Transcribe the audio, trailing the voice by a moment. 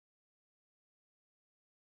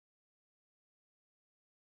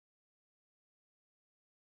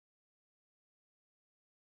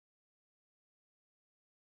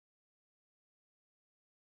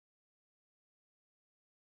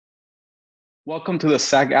Welcome to the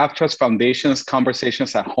SAG-AFTRA Foundation's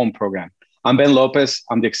Conversations at Home program. I'm Ben Lopez.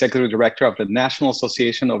 I'm the Executive Director of the National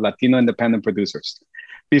Association of Latino Independent Producers.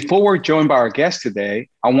 Before we're joined by our guest today,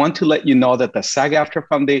 I want to let you know that the SAG-AFTRA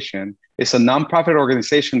Foundation is a nonprofit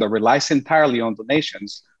organization that relies entirely on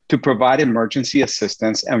donations to provide emergency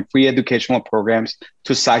assistance and free educational programs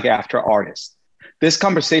to SAG-AFTRA artists. This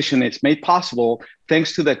conversation is made possible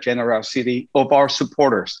thanks to the generosity of our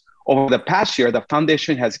supporters. Over the past year, the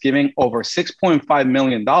foundation has given over $6.5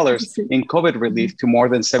 million in COVID relief to more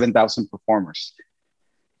than 7,000 performers.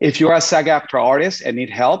 If you are a SAG-AFTRA artist and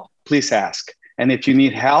need help, please ask. And if you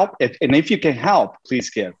need help, if you can help,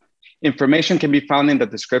 please give. Information can be found in the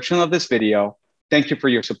description of this video. Thank you for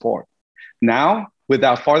your support. Now,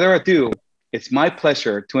 without further ado, it's my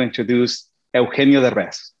pleasure to introduce Eugenio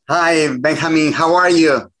Derbez. Hi, Benjamin. How are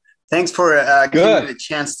you? Thanks for giving me the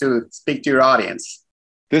chance to speak to your audience.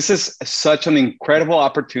 This is such an incredible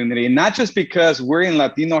opportunity, not just because we're in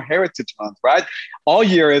Latino Heritage Month, right? All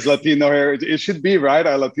year is Latino Heritage. It should be, right?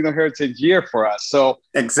 A Latino Heritage Year for us. So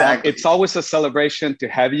exactly, it's always a celebration to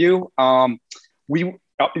have you.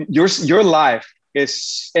 Your life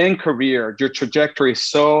is and career, your trajectory is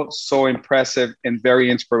so impressive and very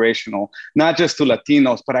inspirational, not just to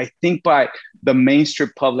Latinos, but I think by the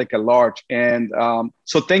mainstream public at large. And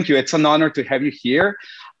so thank you. It's an honor to have you here.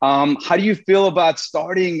 How do you feel about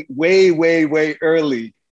starting way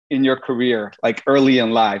early in your career, like early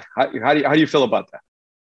in life? How do you feel about that?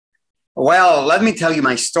 Well, let me tell you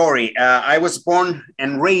my story. I was born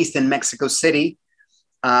and raised in Mexico City.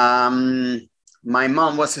 My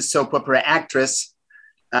mom was a soap opera actress.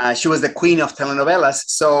 She was the queen of telenovelas.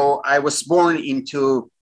 So I was born into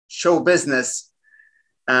show business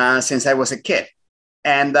since I was a kid.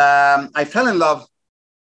 And I fell in love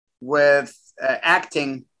with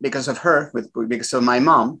acting because of her, because of my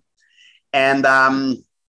mom. And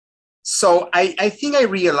so I think I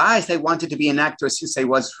realized I wanted to be an actor since I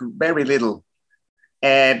was very little.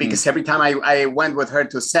 Because every time I went with her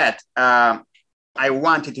to set, I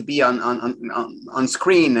wanted to be on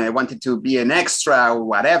screen. I wanted to be an extra or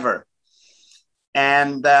whatever.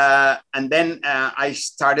 And then I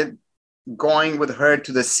started going with her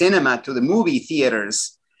to the cinema, to the movie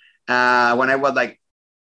theaters when I was like,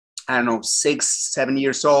 I don't know, 6, 7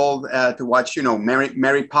 years old to watch,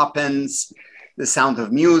 Mary Poppins, The Sound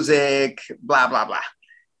of Music, blah, blah, blah.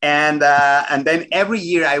 And then every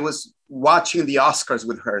year I was watching the Oscars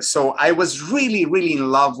with her. So I was really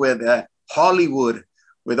in love with Hollywood,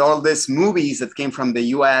 with all these movies that came from the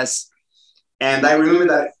US. And I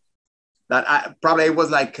remember that I probably was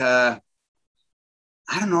like, I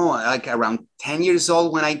don't know, like around 10 years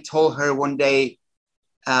old when I told her one day,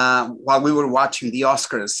 while we were watching the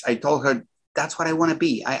Oscars, I told her, that's what I want to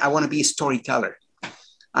be. I want to be a storyteller.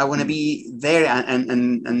 I want to be there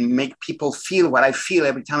and make people feel what I feel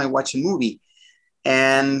every time I watch a movie.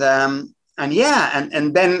 And then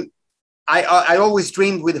I always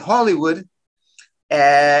dreamed with Hollywood,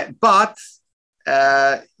 but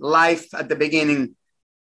life at the beginning,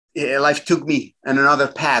 life took me on another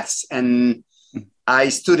paths. And I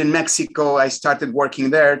stood in Mexico. I started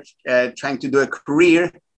working there, trying to do a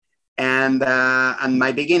career. And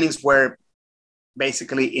my beginnings were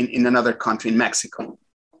basically in another country, in Mexico.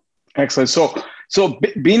 Excellent. So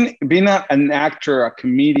being an actor, a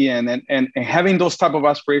comedian, and having those type of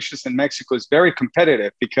aspirations in Mexico is very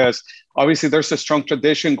competitive because obviously there's a strong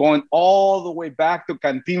tradition going all the way back to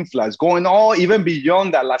Cantinflas, going all even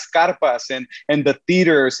beyond that, Las Carpas and the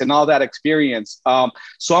theaters and all that experience.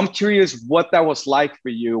 So I'm curious what that was like for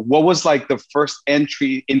you. What was like the first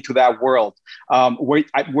entry into that world?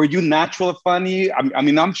 Were you naturally funny? I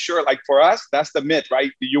mean, I'm sure like for us, that's the myth,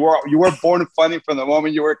 right? You were born funny from the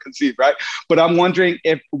moment you were conceived, right? But I'm wondering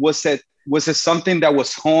if was it something that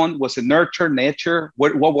was honed? Was it nurture, nature?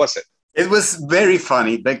 What was it? It was very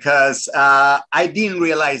funny because I didn't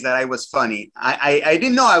realize that I was funny. I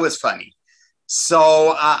didn't know I was funny.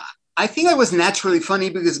 So I think I was naturally funny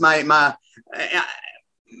because my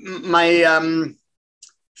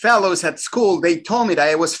fellows at school, they told me that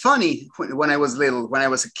I was funny when I was little, when I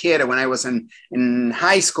was a kid, or when I was in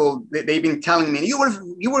high school. They've been telling me, you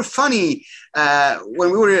were funny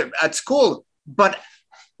when we were at school. But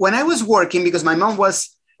when I was working, because my mom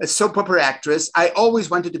was a soap opera actress, I always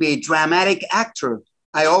wanted to be a dramatic actor.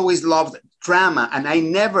 I always loved drama. And I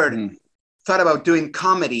never thought about doing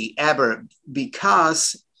comedy ever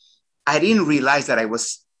because I didn't realize that I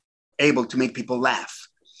was able to make people laugh.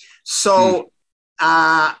 So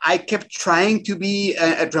I kept trying to be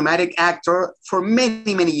a dramatic actor for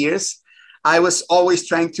many years. I was always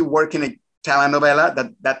trying to work in a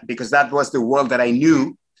telenovela, that because that was the world that I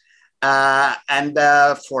knew.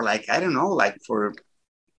 For like, I don't know, like for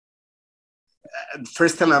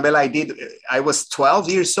first telenovela I did, I was 12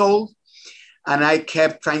 years old, and I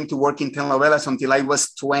kept trying to work in telenovelas until I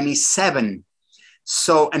was 27.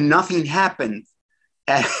 So, and nothing happened.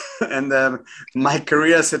 And my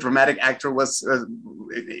career as a dramatic actor was,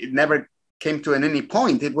 it never came to any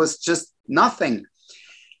point. It was just nothing.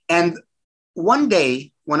 And one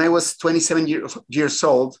day when I was 27 years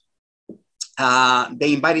old,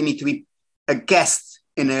 they invited me to be a guest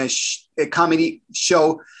in a comedy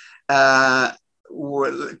show, kind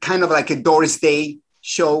of like a Doris Day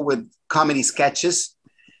show with comedy sketches.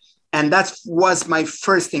 And that was my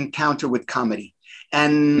first encounter with comedy.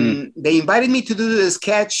 And they invited me to do the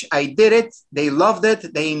sketch. I did it. They loved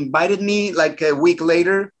it. They invited me like a week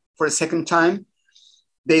later for a second time.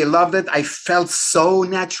 They loved it. I felt so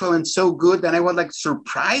natural and so good. And I was like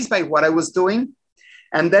surprised by what I was doing.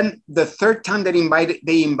 And then the third time that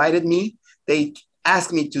they invited me, they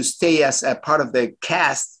asked me to stay as a part of the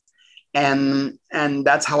cast. And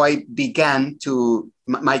that's how I began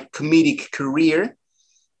my comedic career.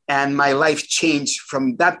 And my life changed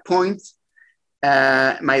from that point.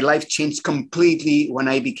 My life changed completely when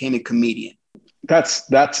I became a comedian.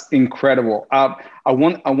 That's incredible. I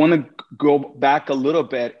want to go back a little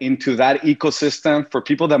bit into that ecosystem for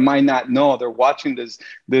people that might not know. They're watching this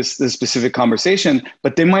specific conversation,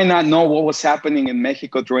 but they might not know what was happening in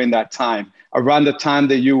Mexico during that time, around the time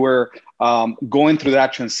that you were going through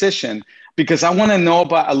that transition. Because I want to know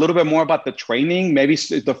a little bit more about the training, maybe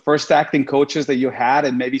the first acting coaches that you had,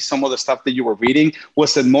 and maybe some of the stuff that you were reading.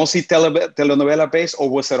 Was it mostly telenovela based, or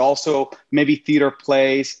was it also maybe theater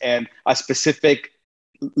plays and a specific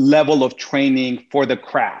level of training for the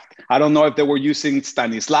craft? I don't know if they were using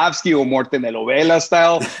Stanislavski or more telenovela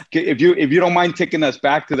style. If you don't mind taking us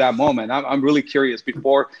back to that moment, I'm really curious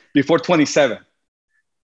before 27.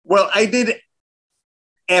 Well, I did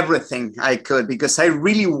everything I could because I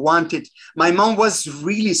really wanted. My mom was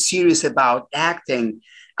really serious about acting.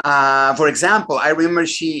 For example, I remember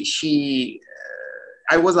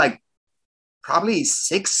I was like probably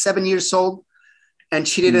 6-7 years old, and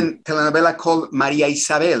she did a telenovela called Maria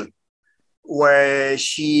Isabel, where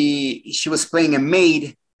she was playing a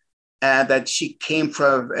maid that she came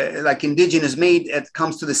from, like indigenous maid that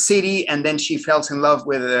comes to the city, and then she falls in love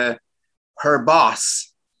with her boss.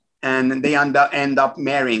 And they end up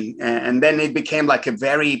marrying. And then it became like a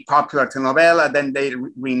very popular telenovela. Then they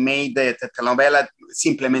remade the telenovela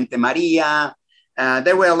Simplemente Maria.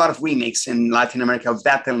 There were a lot of remakes in Latin America of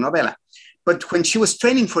that telenovela. But when she was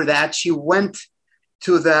training for that, she went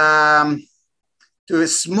to a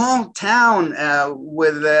small town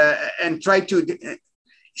and tried to.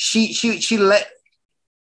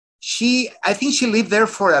 I think she lived there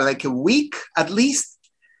for like a week at least.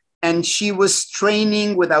 And she was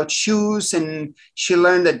training without shoes, and she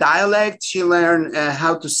learned the dialect. She learned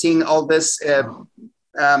how to sing all this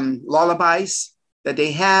lullabies that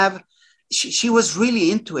they have. She was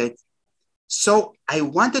really into it. So I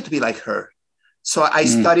wanted to be like her. So I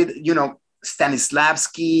studied,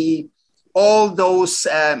 Stanislavski, all those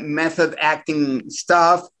method acting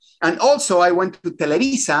stuff. And also I went to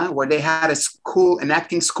Televisa, where they had an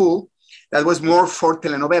acting school that was more for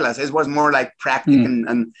telenovelas. It was more like practical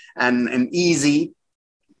and easy.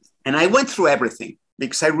 And I went through everything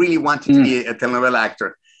because I really wanted to be a telenovela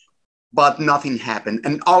actor, but nothing happened.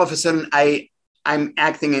 And all of a sudden I'm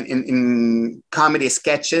acting in comedy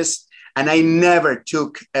sketches, and I never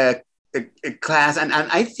took a class. And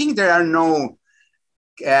I think there are no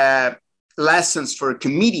lessons for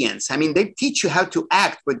comedians. I mean, they teach you how to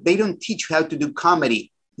act, but they don't teach you how to do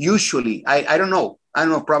comedy. Usually, I don't know. I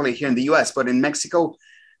don't know, probably here in the US, but in Mexico,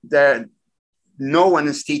 no one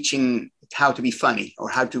is teaching how to be funny or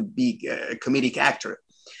how to be a comedic actor.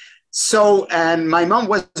 So, and my mom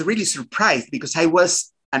was really surprised because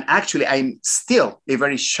and actually I'm still a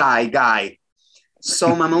very shy guy.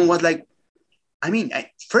 So my mom was like,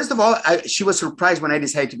 first of all, she was surprised when I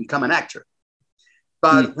decided to become an actor.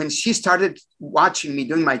 But when she started watching me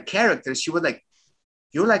doing my characters, she was like,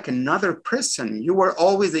 you're like another person. You are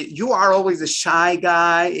always a shy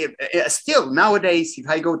guy. Still nowadays, if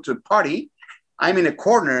I go to a party, I'm in a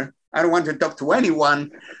corner. I don't want to talk to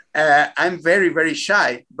anyone. I'm very, very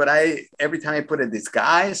shy. But every time I put a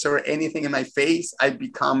disguise or anything in my face, I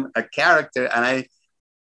become a character, and I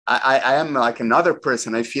am like another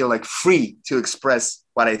person. I feel like free to express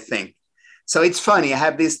what I think. So it's funny. I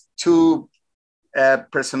have these two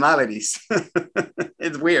personalities.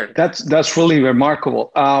 It's weird. That's really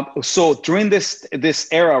remarkable. So during this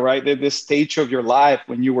era, right, this stage of your life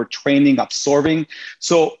when you were training, absorbing,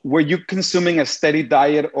 so were you consuming a steady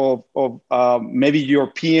diet of maybe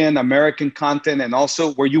European, American content, and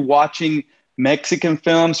also were you watching Mexican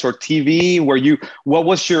films or TV? What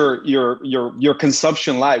was your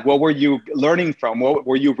consumption like? What were you learning from? What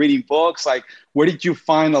were you reading books? Like, where did you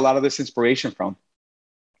find a lot of this inspiration from?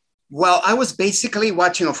 Well, I was basically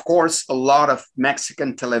watching, of course, a lot of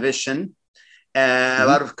Mexican television, a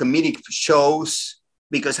lot of comedic shows,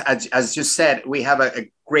 because as you said, we have a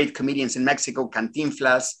great comedians in Mexico,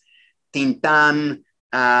 Cantinflas, Tintan,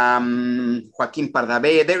 Joaquin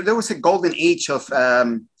Pardavé. There was a golden age of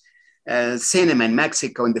cinema in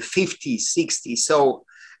Mexico in the 50s, 60s. So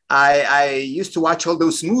I used to watch all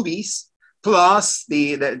those movies, plus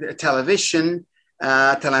the television,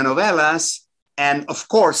 telenovelas, and of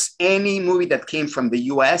course, any movie that came from the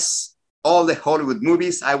US, all the Hollywood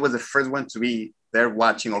movies, I was the first one to be there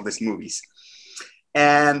watching all these movies.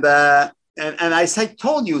 And as I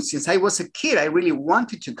told you, since I was a kid, I really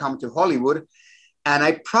wanted to come to Hollywood. And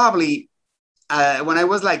I probably, when I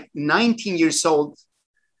was like 19 years old,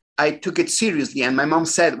 I took it seriously. And my mom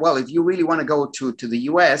said, well, if you really want to go to the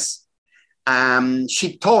US,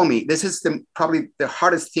 she told me, this is probably the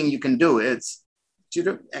hardest thing you can do.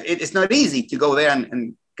 It's not easy to go there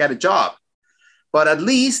and get a job, but at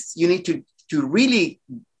least you need to really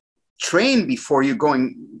train before you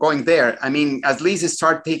going there. I mean, at least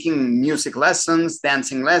start taking music lessons,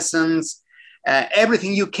 dancing lessons,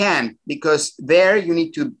 everything you can, because there you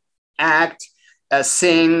need to act,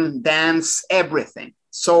 sing, dance, everything.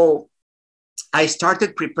 So I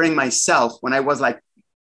started preparing myself when I was like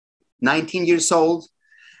 19 years old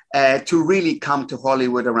to really come to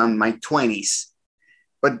Hollywood around my 20s.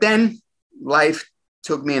 But then life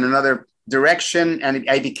took me in another direction and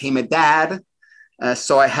I became a dad.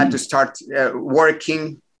 So I had to start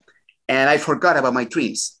working and I forgot about my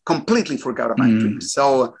dreams, completely forgot about my dreams.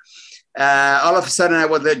 So all of a sudden I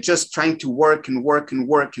was just trying to work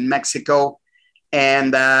in Mexico.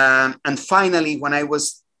 And finally, when I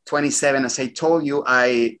was 27, as I told you,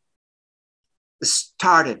 I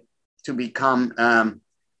started to become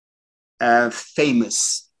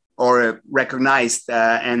famous or recognized.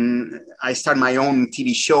 And I started my own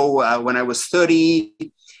TV show when I was 30.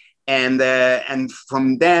 And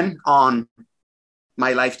from then on,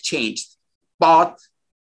 my life changed. But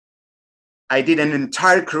I did an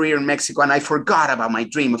entire career in Mexico and I forgot about my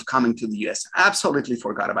dream of coming to the US. Absolutely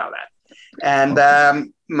forgot about that.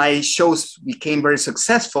 And my shows became very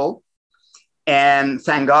successful. And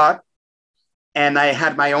thank God. And I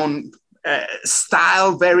had my own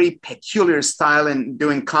style, very peculiar style in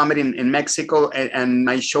doing comedy in Mexico. And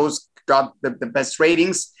my shows got the best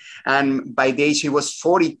ratings. And by the age I was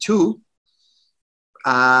 42,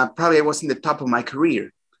 probably I was in the top of my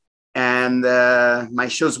career. And my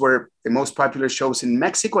shows were the most popular shows in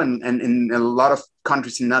Mexico and in a lot of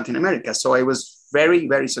countries in Latin America. So I was very,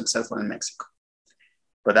 very successful in Mexico.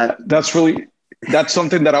 But that's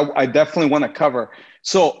something that I definitely want to cover.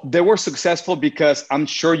 So they were successful because I'm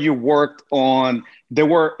sure you worked on, there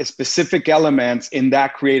were specific elements in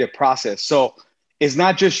that creative process. So it's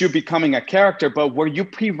not just you becoming a character, but were you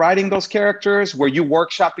pre-writing those characters? Were you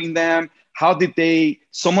workshopping them? How did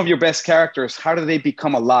some of your best characters, how did they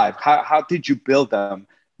become alive? How did you build them?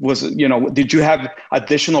 Did you have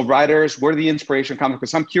additional writers? Where did the inspiration come from?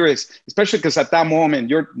 Because I'm curious, especially because at that moment,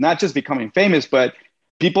 you're not just becoming famous, but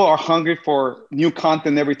people are hungry for new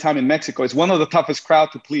content every time in Mexico. It's one of the toughest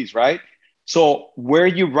crowd to please, right? So where are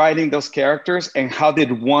you writing those characters and how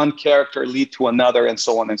did one character lead to another and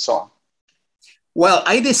so on and so on? Well,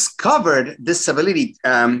 I discovered this ability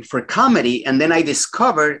for comedy, and then I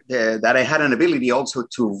discovered that I had an ability also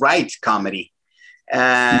to write comedy.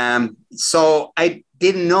 So I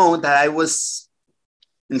didn't know that I was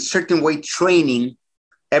in a certain way training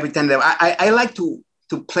every time that I like to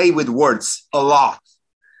play with words a lot.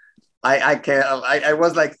 I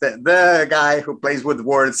was like the guy who plays with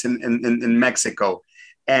words in Mexico.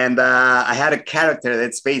 And I had a character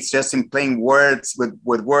that's based just in playing words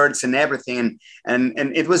with words and everything. And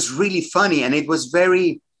it was really funny. And it was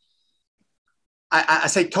very,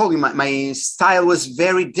 as I told you, my style was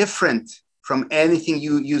very different from anything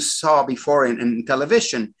you saw before in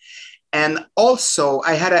television. And also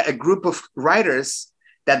I had a group of writers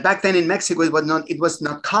that back then in Mexico, it was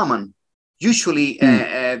not common. Usually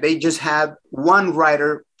they just had one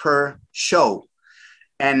writer per show.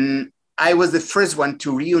 And I was the first one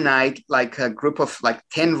to reunite like a group of like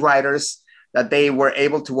 10 writers that they were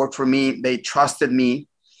able to work for me. They trusted me.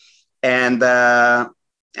 And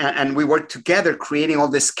and we worked together creating all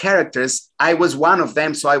these characters. I was one of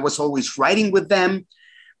them, so I was always writing with them,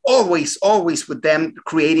 always with them,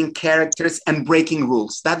 creating characters and breaking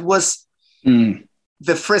rules. That was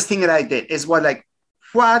the first thing that I did. Is what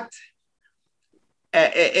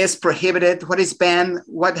is prohibited, what is banned,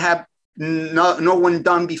 what have no one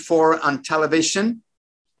done before on television.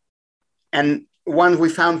 And once we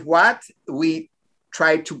found what, we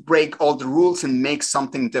tried to break all the rules and make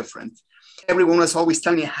something different. Everyone was always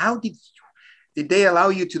telling me, how did they allow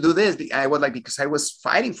you to do this? I was like, because I was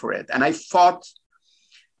fighting for it. And I fought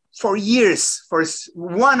for years for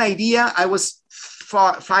one idea. I was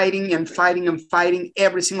fighting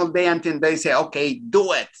every single day until they say, okay,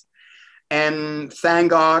 do it. And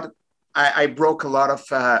thank God I broke a lot of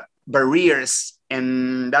barriers.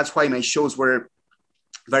 And that's why my shows were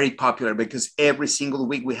very popular, because every single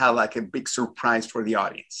week we had like a big surprise for the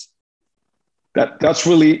audience. That's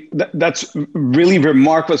really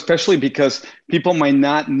remarkable, especially because people might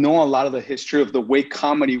not know a lot of the history of the way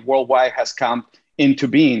comedy worldwide has come into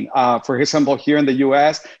being. For example, here in the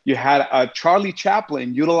US, you had Charlie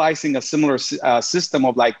Chaplin utilizing a similar system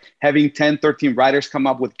of like having 10, 13 writers come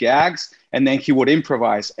up with gags, and then he would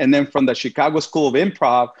improvise. And then from the Chicago School of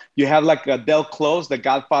Improv, you have like Del Close, the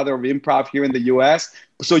godfather of improv here in the US.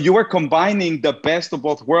 So you were combining the best of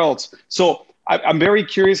both worlds. So I'm very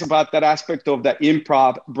curious about that aspect of the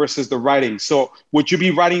improv versus the writing. So would you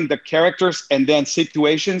be writing the characters and then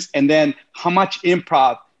situations? And then how much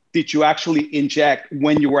improv did you actually inject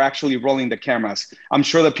when you were actually rolling the cameras? I'm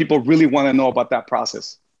sure that people really want to know about that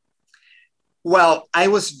process. Well, I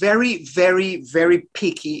was very, very, very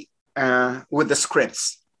picky with the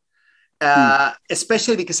scripts,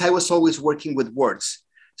 especially because I was always working with words.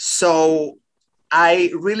 So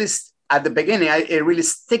I really, at the beginning, I really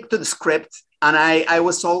stick to the script. And I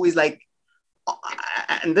was always like,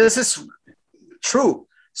 and this is true.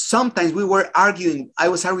 Sometimes we were arguing. I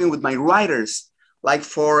was arguing with my writers, like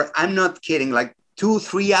for, I'm not kidding, like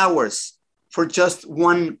 2-3 hours for just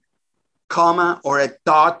one comma or a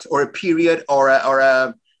dot or a period or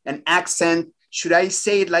an accent. Should I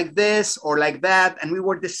say it like this or like that? And we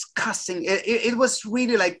were discussing. It was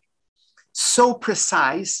really like so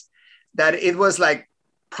precise that it was like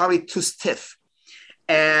probably too stiff.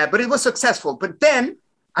 But it was successful. But then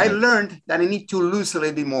I learned that I need to lose a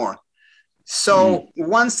little bit more. So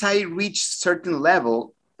once I reached certain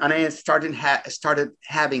level and I started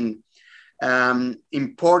having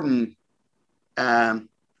important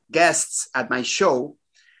guests at my show,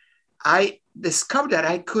 I discovered that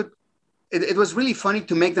I could, it was really funny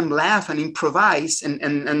to make them laugh and improvise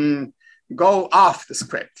and go off the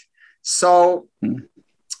script. So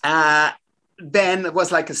then it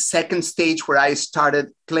was like a second stage where I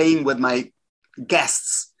started playing with my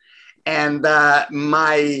guests. And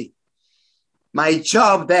my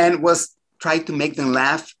job then was try to make them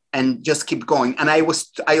laugh and just keep going. And I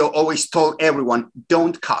always told everyone,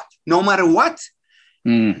 don't cut. No matter what,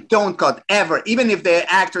 don't cut ever. Even if the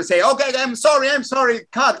actors say, okay, I'm sorry,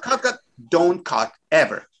 cut. Don't cut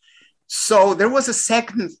ever. So there was a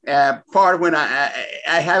second part when I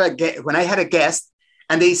had a guest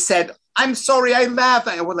and they said, I'm sorry, I laughed.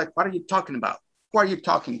 I was like, what are you talking about? Who are you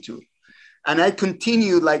talking to? And I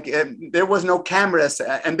continued like there was no cameras,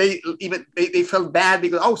 and they felt bad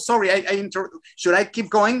because, oh, sorry, should I keep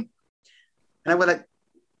going? And I was like,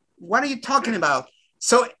 what are you talking about?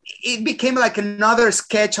 So it became like another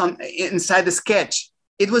sketch inside the sketch.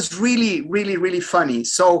 It was really, really, really funny.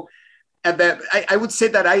 So I would say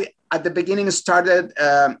that I at the beginning started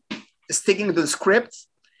sticking to the script.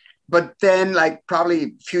 But then, like probably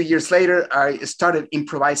a few years later, I started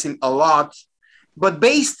improvising a lot, but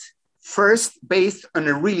based on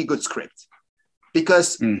a really good script.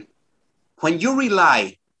 Because when you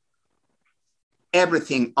rely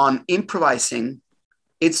everything on improvising,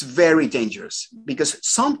 it's very dangerous because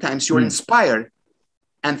sometimes you're inspired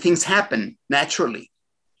and things happen naturally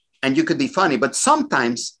and you could be funny. But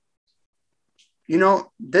sometimes,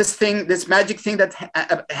 this magic thing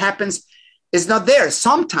that happens is not there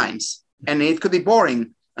sometimes, and it could be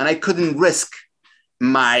boring, and I couldn't risk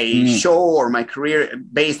my show or my career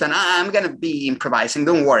based on I'm gonna be improvising.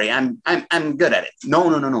 Don't worry, I'm good at it.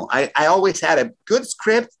 No. I always had a good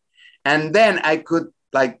script, and then I could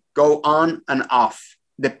like go on and off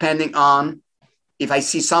depending on if I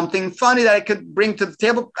see something funny that I could bring to the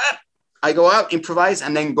table. I go out, improvise,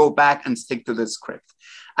 and then go back and stick to the script.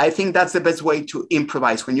 I think that's the best way to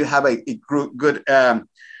improvise when you have a good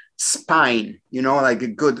spine, like a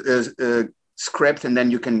good script, and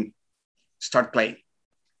then you can start playing.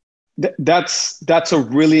 That's a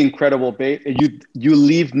really incredible bait. You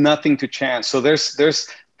leave nothing to chance. So there's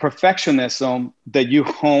perfectionism that you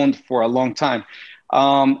honed for a long time.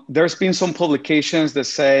 There's been some publications that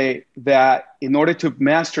say that in order to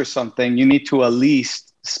master something, you need to at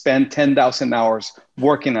least spend 10,000 hours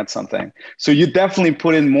working at something. So you definitely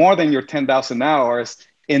put in more than your 10,000 hours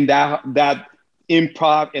in that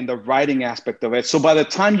improv and the writing aspect of it. So by the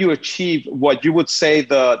time you achieve what you would say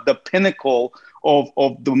the pinnacle of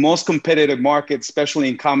the most competitive market, especially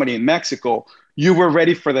in comedy in Mexico, you were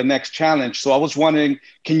ready for the next challenge. So I was wondering,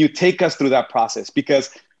 can you take us through that process? Because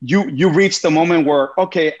you reached the moment where,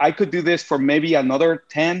 okay, I could do this for maybe another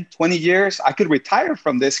 10, 20 years. I could retire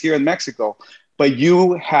from this here in Mexico. But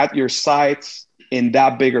you had your sights in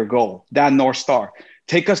that bigger goal, that North Star.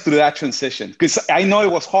 Take us through that transition. Because I know it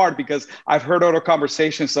was hard, because I've heard other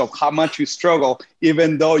conversations of how much you struggle,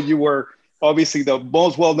 even though you were obviously the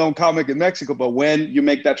most well-known comic in Mexico. But when you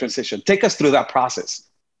make that transition, take us through that process.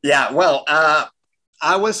 Yeah, well,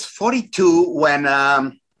 I was 42 when,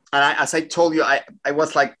 as I told you, I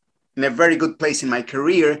was like in a very good place in my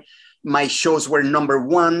career. My shows were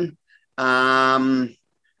 #1.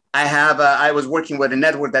 I was working with a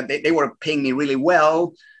network that they were paying me really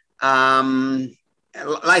well.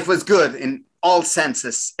 Life was good in all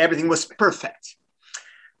senses. Everything was perfect.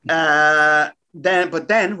 But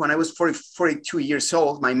then when I was 42 years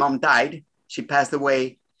old, my mom died. She passed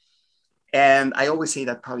away. And I always say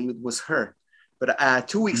that probably it was her. But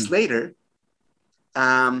 2 weeks later,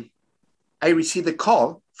 I received a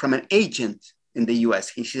call from an agent in the US.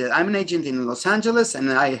 He said, I'm an agent in Los Angeles, and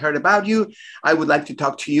I heard about you. I would like to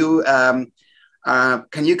talk to you.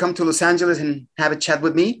 Can you come to Los Angeles and have a chat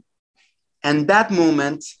with me? And that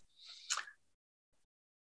moment,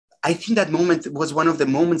 I think that moment was one of the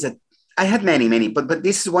moments that I had many, but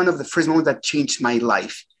this is one of the first moments that changed my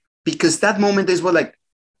life. Because that moment is what, like,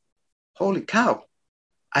 holy cow,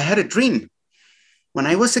 I had a dream. When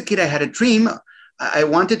I was a kid, I had a dream. I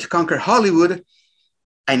wanted to conquer Hollywood.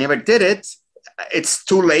 I never did it. It's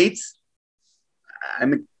too late. I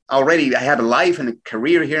have a life and a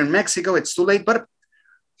career here in Mexico. It's too late, but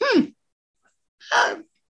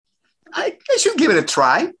I should give it a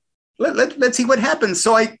try. Let's see what happens.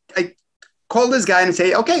 So I called this guy and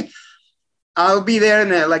say, okay, I'll be there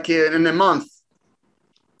in a month.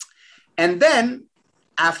 And then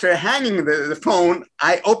after hanging the phone,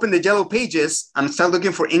 I opened the yellow pages and started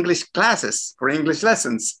looking for English classes, for English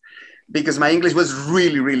lessons, because my English was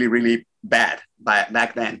really, really, really bad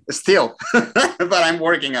back then. Still, but I'm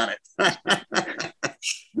working on it.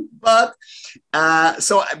 But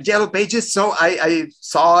so yellow pages. So I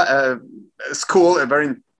saw a school, a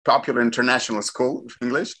very popular international school of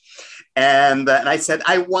English, and I said,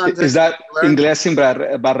 I want. Is that Inglés sin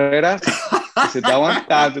Barreras? Is it that one?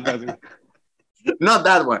 Not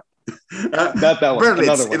that one. Not that one.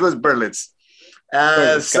 Berlitz. One. It was Berlitz.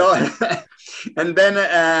 So, and then,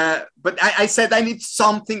 but I said I need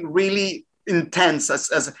something really intense,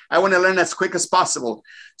 as I want to learn as quick as possible.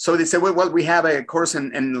 So they said, well, we have a course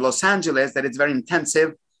in Los Angeles that it's very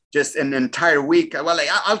intensive, just an entire week. Well,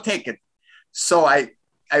 I'll take it. So I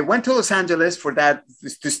went to Los Angeles for that,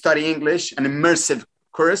 to study English, an immersive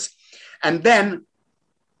course. And then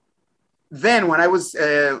when I was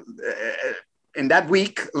in that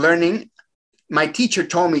week learning, my teacher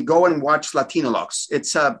told me, go and watch Latinologues.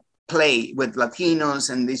 It's a play with Latinos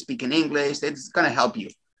and they speak in English. It's going to help you.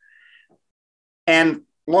 And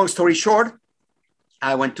long story short,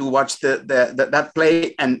 I went to watch that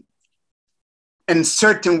play, and in a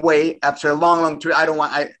certain way, after a long tour,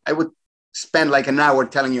 I would spend like an hour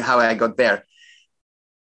telling you how I got there.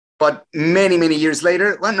 But many years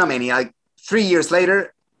later, well, not many, like 3 years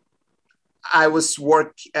later, I was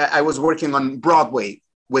working on Broadway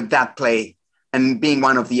with that play and being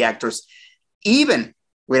one of the actors, even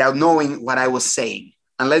without knowing what I was saying.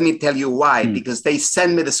 And let me tell you why, because they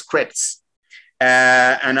sent me the scripts.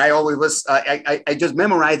 And I always was, I just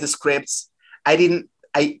memorized the scripts. I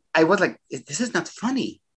was like, this is not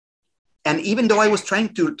funny. And even though I was trying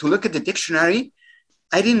to look at the dictionary,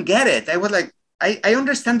 I didn't get it. I was like, I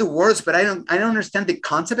understand the words, but I don't understand the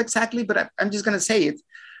concept exactly, but I'm just going to say it.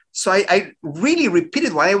 So I really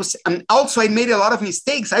repeated what I was, and also I made a lot of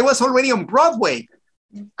mistakes. I was already on Broadway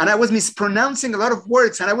and I was mispronouncing a lot of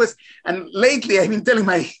words. And lately I've been telling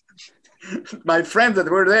my friends that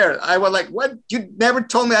were there, I was like, what? You never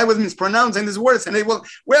told me I was mispronouncing these words. And they were,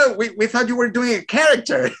 well, we thought you were doing a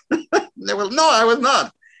character. They were, no, I was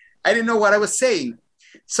not. I didn't know what I was saying.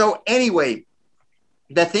 So anyway,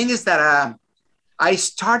 the thing is that I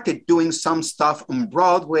started doing some stuff on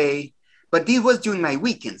Broadway, but this was during my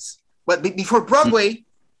weekends. But before Broadway,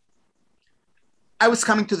 I was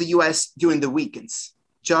coming to the US during the weekends,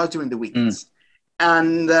 just during the weekends.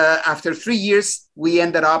 And after 3 years, we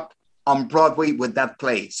ended up on Broadway with that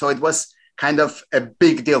play. So it was kind of a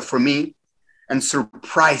big deal for me and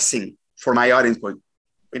surprising for my audience. But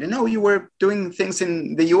we didn't know you were doing things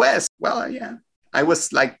in the US. Well, yeah, I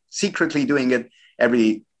was like secretly doing it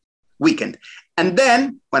every weekend. And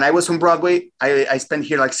then when I was on Broadway, I spent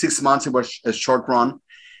here like 6 months. It was a short run.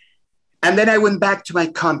 And then I went back to my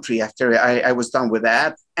country after I was done with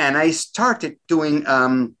that. And I started doing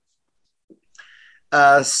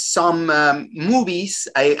some movies.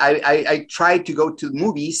 I tried to go to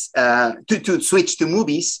movies, to switch to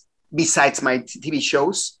movies besides my TV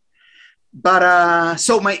shows. But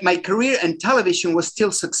so my career in television was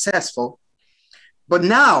still successful. But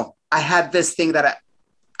now I had this thing that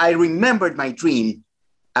I remembered my dream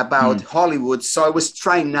about Hollywood. So I was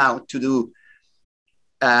trying now to do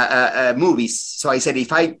movies. So I said,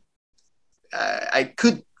 if I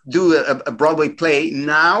could do a Broadway play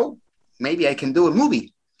now, maybe I can do a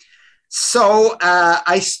movie. So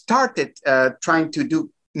I started trying to do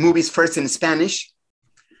movies first in Spanish,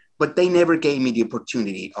 but they never gave me the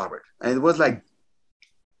opportunity, Albert. And it was like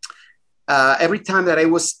every time that I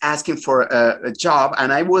was asking for a job,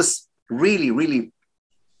 and I was really,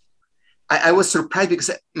 I was surprised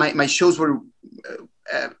because my shows were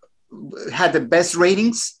had the best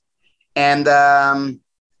ratings, and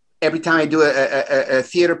every time I do a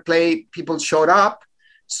theater play, people showed up.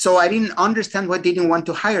 So I didn't understand why they didn't want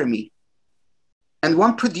to hire me. And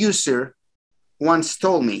one producer once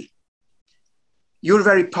told me, "You're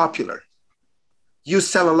very popular. You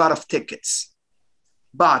sell a lot of tickets,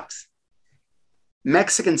 but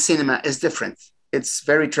Mexican cinema is different. It's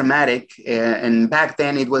very dramatic. And back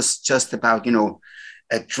then it was just about, you know,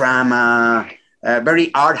 a drama, very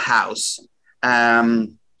art house,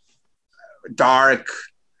 dark.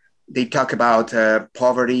 They talk about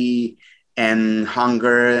poverty and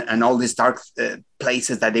hunger and all these dark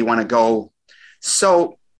places that they want to go.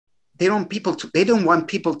 So they don't want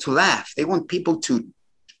people to laugh. They want people to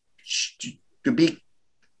be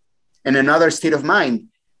in another state of mind.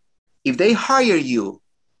 If they hire you,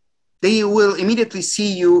 they will immediately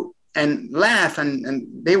see you and laugh, and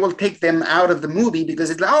they will take them out of the movie because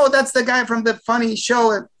it's like, oh, that's the guy from the funny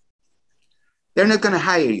show. They're not going to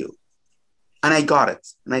hire you." And I got it.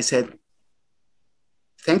 And I said,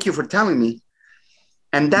 "Thank you for telling me."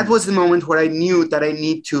 And that was the moment where I knew that I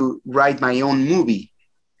need to write my own movie.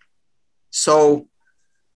 So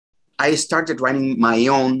I started writing my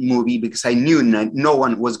own movie because I knew no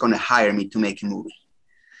one was going to hire me to make a movie.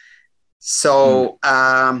 So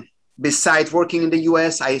besides working in the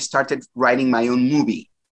US, I started writing my own movie.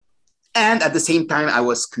 And at the same time, I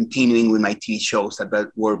was continuing with my TV shows that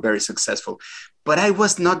were very successful. But I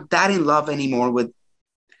was not that in love anymore with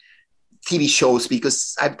TV shows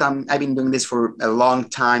because I've been doing this for a long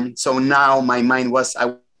time. So now my mind was, I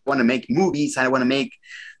want to make movies. I want to make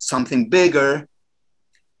something bigger.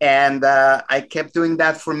 And I kept doing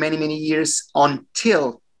that for many, many years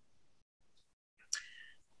until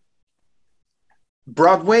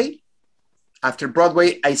Broadway. After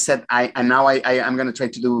Broadway, I said, I'm going to try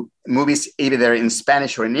to do movies either in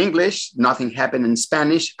Spanish or in English. Nothing happened in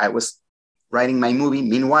Spanish. I was writing my movie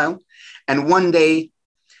meanwhile. And one day,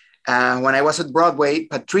 when I was at Broadway,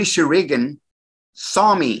 Patricia Regan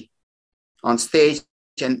saw me on stage,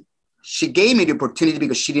 and she gave me the opportunity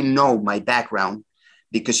because she didn't know my background,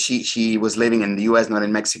 because she was living in the US, not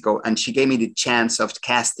in Mexico. And she gave me the chance of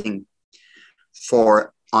casting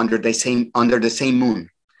for Under the Same Moon,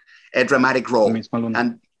 a dramatic role,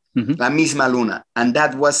 and La Misma Luna. And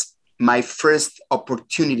that was my first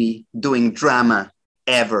opportunity doing drama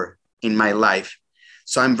ever in my life.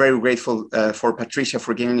 So I'm very grateful for Patricia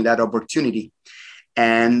for giving me that opportunity.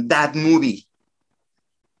 And that movie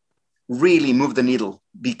really moved the needle,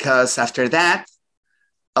 because after that,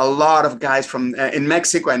 a lot of guys from in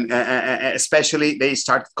Mexico, and especially, they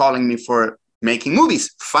started calling me for making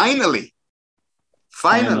movies. Finally.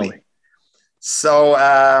 So,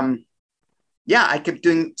 yeah, I kept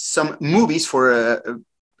doing some movies for a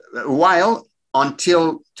while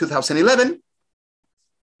until 2011,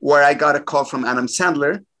 where I got a call from Adam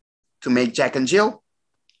Sandler to make Jack and Jill.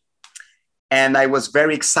 And I was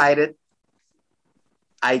very excited.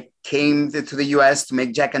 I came to the US to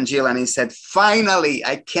make Jack and Jill, and he said, "Finally,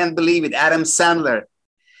 I can't believe it, Adam Sandler.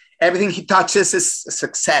 Everything he touches is a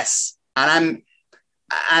success." And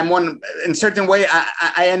I'm one, in a certain way,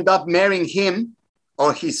 I end up marrying him,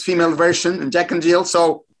 or his female version, in Jack and Jill.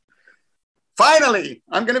 So finally,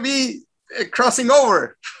 I'm going to be crossing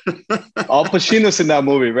over. Al Pacino's in that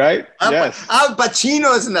movie, right? Yes. Al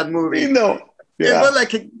Pacino is in that movie. You know, yeah. It was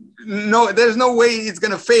like, no, there's no way it's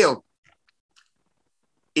going to fail.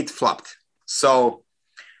 It flopped. So,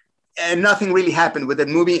 and nothing really happened with that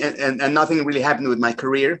movie, and nothing really happened with my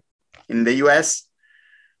career in the US.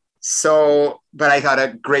 So, but I got a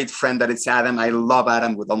great friend that it's Adam. I love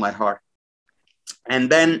Adam with all my heart. And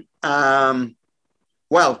then, then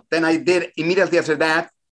I did immediately after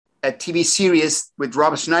that a TV series with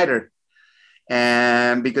Rob Schneider,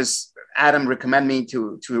 and because Adam recommended me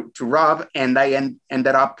to Rob, and I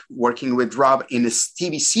ended up working with Rob in a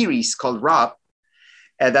TV series called Rob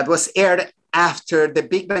that was aired after The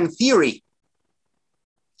Big Bang Theory.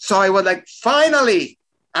 So I was like, finally,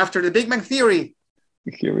 after The Big Bang Theory,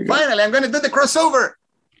 here we go. Finally, I'm going to do the crossover.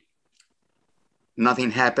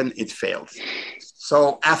 Nothing happened. It failed.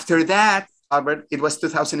 So after that, Albert, it was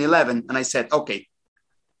 2011. And I said, okay,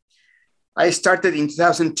 I started in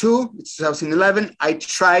 2002, 2011. I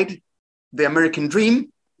tried the American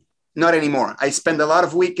dream. Not anymore. I spent a lot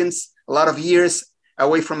of weekends, a lot of years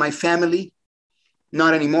away from my family.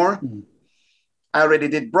 Not anymore. Mm. I already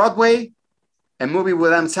did Broadway, a movie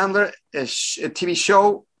with Adam Sandler, a TV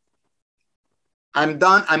show. I'm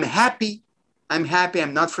done. I'm happy. I'm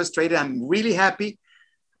not frustrated. I'm really happy.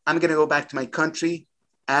 I'm going to go back to my country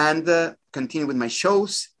and continue with my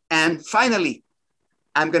shows. And finally,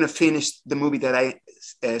 I'm going to finish the movie that I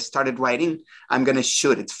started writing. I'm going to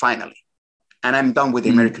shoot it finally. And I'm done with the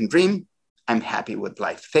American dream. I'm happy with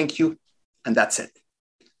life. Thank you. And that's it.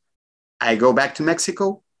 I go back to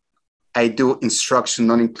Mexico. I do Instruction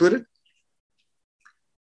Not Included.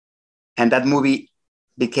 And that movie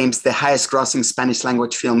became the highest grossing Spanish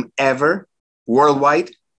language film ever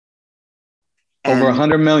worldwide. Over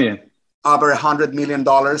 100 million. Over $100 million.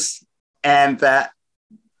 And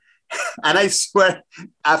I swear,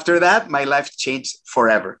 after that, my life changed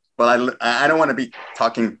forever. But I don't want to be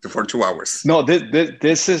talking for 2 hours. No,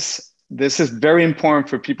 this is very important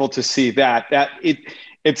for people to see that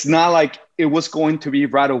it's not like it was going to be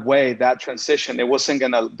right away, that transition. It wasn't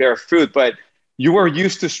going to bear fruit, but you were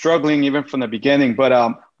used to struggling even from the beginning.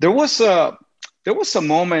 But there was a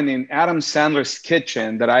moment in Adam Sandler's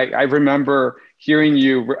kitchen that I remember hearing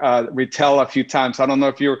you retell a few times. I don't know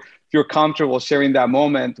if you're comfortable sharing that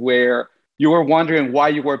moment where you were wondering why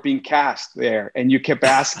you were being cast there, and you kept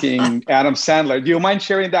asking Adam Sandler. Do you mind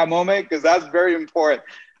sharing that moment? Because that's very important.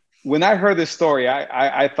 When I heard this story,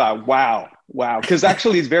 I thought, wow. Because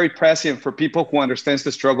actually it's very prescient for people who understands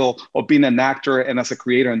the struggle of being an actor and as a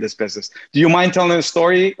creator in this business. Do you mind telling the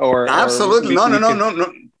story? Absolutely.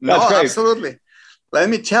 No, absolutely. Let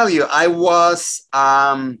me tell you, I was,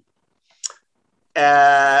 I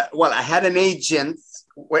had an agent.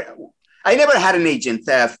 I never had an agent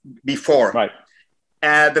before. Right.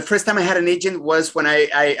 The first time I had an agent was when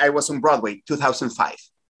I was on Broadway, 2005.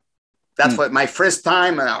 That's what my first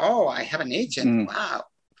time. I have an agent. Wow.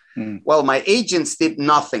 Well, my agents did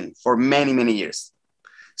nothing for many, many years.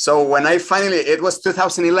 So when it was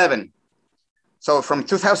 2011. So from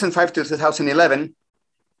 2005 to 2011,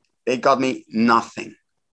 they got me nothing.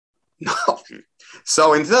 Nothing.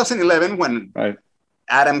 So in 2011, when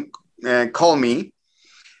Adam called me,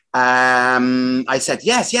 I said,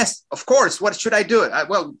 yes, of course. What should I do?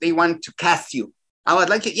 They want to cast you. I was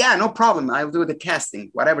like, yeah, no problem. I'll do the casting,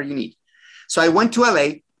 whatever you need. So I went to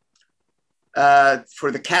LA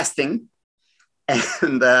for the casting, and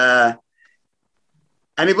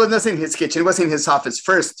it was not in his kitchen. It was in his office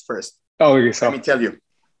first. Oh, yes. Let me tell you.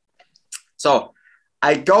 So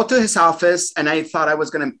I go to his office, and I thought I was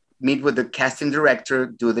going to meet with the casting director,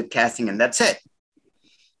 do the casting, and that's it.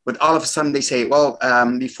 But all of a sudden they say,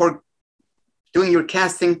 before doing your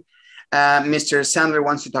casting, Mr. Sandler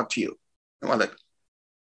wants to talk to you. Well, like,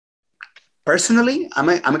 personally, I'm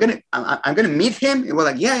gonna meet him. And we're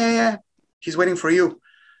like, yeah. He's waiting for you.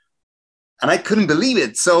 And I couldn't believe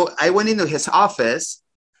it. So I went into his office,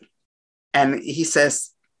 and he says,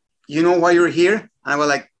 you know why you're here? And I was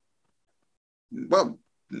like, well,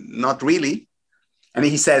 not really. And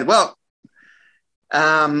he said,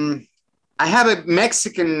 I have a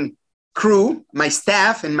Mexican crew, my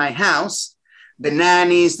staff in my house, the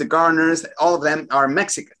nannies, the gardeners, all of them are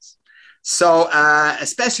Mexicans. So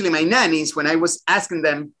especially my nannies, when I was asking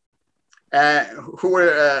them who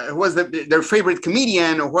was their favorite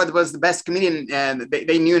comedian, or what was the best comedian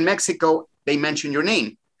they knew in Mexico, they mentioned your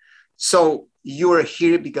name. So you are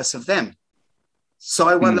here because of them. So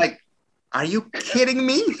I was like, are you kidding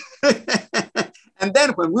me? And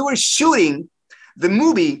then when we were shooting the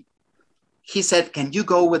movie, he said, can you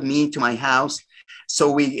go with me to my house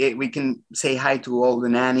so we can say hi to all the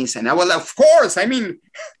nannies? And I was like, of course. I mean,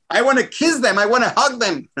 I want to kiss them. I want to hug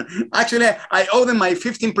them. Actually, I owe them my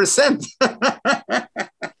 15%.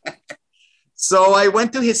 So I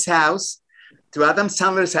went to his house. to Adam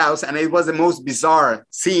Sandler's house, and it was the most bizarre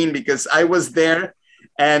scene because I was there,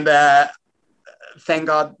 and thank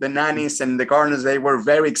God the nannies and the gardeners, they were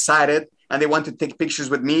very excited, and they wanted to take pictures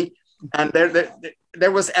with me. And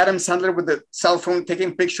there was Adam Sandler with the cell phone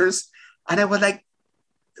taking pictures, and I was like,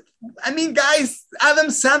 I mean, guys, Adam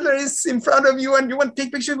Sandler is in front of you, and you want to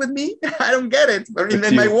take pictures with me? I don't get it.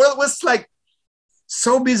 And my world was like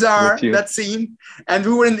so bizarre, that scene. And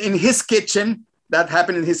we were in his kitchen. That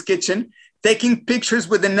happened in his kitchen, taking pictures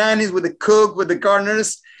with the nannies, with the cook, with the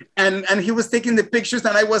gardeners. And he was taking the pictures,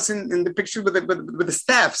 and I was in the picture with the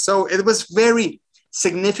staff. So it was very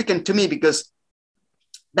significant to me because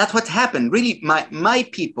that's what happened. Really, my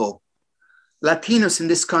people, Latinos in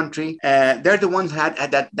this country, they're the ones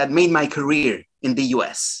that made my career in the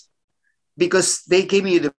US because they gave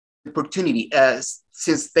me the opportunity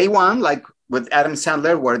since day one, like with Adam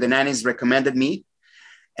Sandler, where the nannies recommended me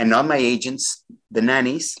and not my agents, the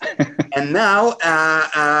nannies. And now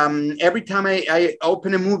every time I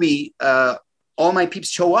open a movie, all my peeps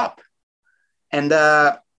show up. And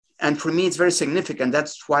for me, it's very significant.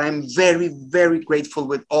 That's why I'm very, very grateful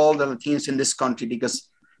with all the Latinos in this country because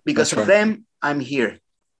of them, I'm here.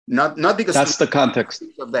 Not because that's the context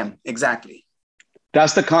of them. Exactly.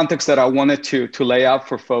 That's the context that I wanted to lay out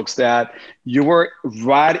for folks, that you were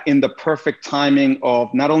right in the perfect timing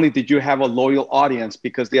of not only did you have a loyal audience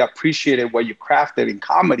because they appreciated what you crafted in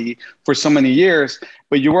comedy for so many years,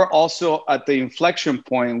 but you were also at the inflection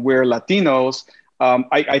point where Latinos,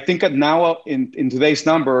 I think that now in today's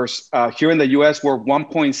numbers, here in the US, we're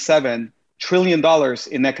 $1.7 trillion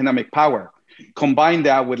in economic power. Combine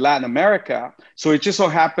that with Latin America. So it just so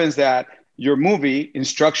happens that your movie,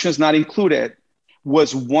 Instructions Not Included,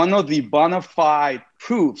 was one of the bona fide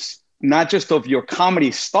proofs, not just of your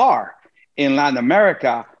comedy star in Latin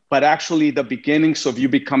America, but actually the beginnings of you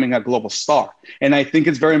becoming a global star. And I think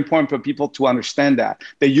it's very important for people to understand that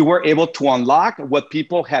you were able to unlock what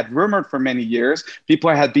people had rumored for many years.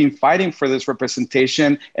 People had been fighting for this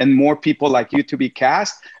representation and more people like you to be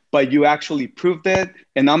cast, but you actually proved it.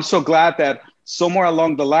 And I'm so glad that somewhere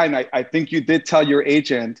along the line, I think you did tell your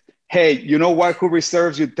agent, hey, you know what, who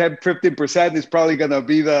reserves you 10, 15% is probably going to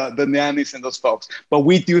be the nannies and those folks. But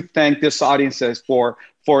we do thank these audiences for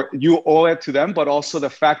you owe it to them, but also the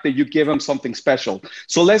fact that you give them something special.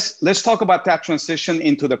 So let's talk about that transition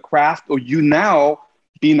into the craft of you now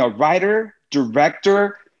being a writer,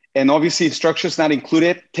 director, and obviously Instructions Not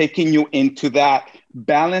Included, taking you into that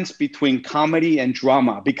balance between comedy and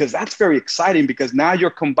drama, because that's very exciting because now you're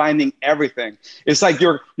combining everything. It's like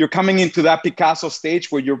you're coming into that Picasso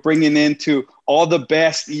stage where you're bringing into all the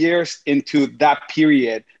best years into that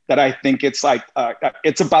period that I think it's like,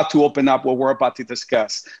 it's about to open up what we're about to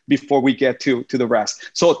discuss before we get to the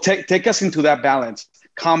rest. So take us into that balance,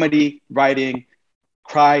 comedy, writing,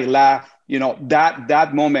 cry, laugh,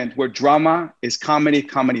 that moment where drama is comedy,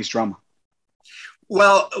 comedy is drama.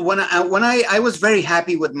 Well, when I was very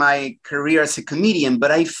happy with my career as a comedian, but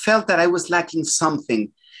I felt that I was lacking something.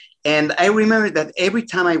 And I remember that every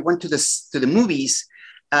time I went to the movies,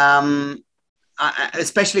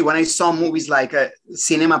 especially when I saw movies like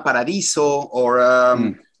Cinema Paradiso or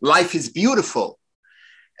Life is Beautiful,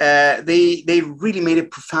 they really made a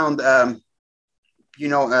profound,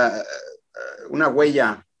 una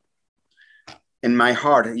huella in my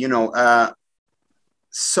heart,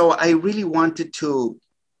 so I really wanted to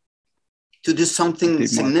do something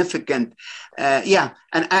significant. And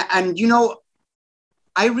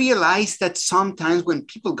I realized that sometimes when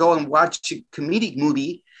people go and watch a comedic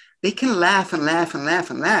movie, they can laugh and laugh and laugh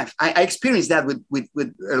and laugh. I experienced that with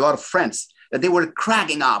a lot of friends, that they were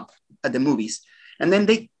cracking up at the movies. And then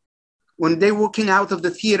when they're walking out of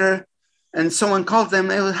the theater and someone called them,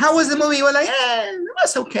 how was the movie? They were like, it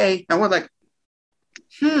was okay. And we're like,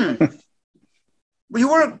 you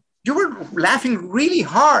were laughing really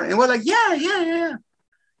hard. And we're like, yeah.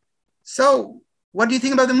 So what do you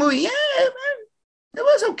think about the movie? Yeah, it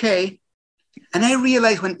was okay. And I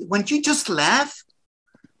realized when you just laugh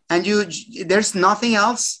and there's nothing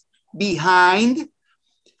else behind,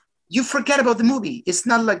 you forget about the movie. It's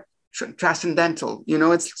not like transcendental,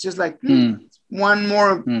 it's just like one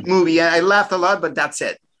more movie. I laughed a lot, but that's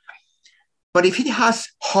it. But if it has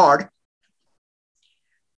heart,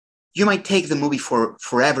 you might take the movie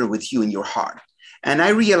forever with you in your heart. And I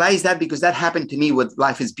realized that because that happened to me with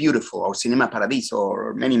Life is Beautiful or Cinema Paradiso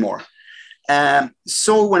or many more.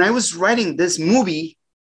 So when I was writing this movie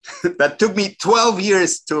that took me 12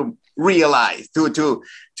 years to realize, to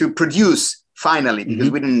produce finally, because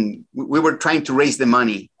we were trying to raise the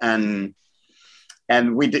money and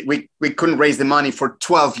we couldn't raise the money for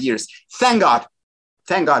 12 years. Thank God,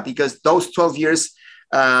 because those 12 years,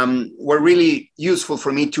 were really useful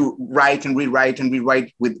for me to write and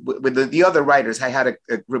rewrite with the other writers. I had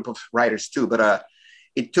a group of writers too, but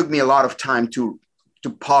it took me a lot of time to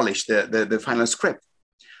polish the final script.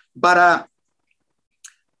 But I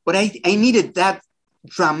needed that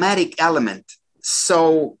dramatic element.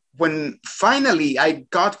 So when finally I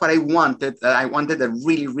got what I wanted a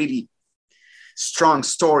really, really strong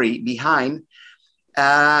story behind,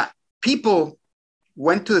 people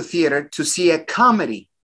went to the theater to see a comedy.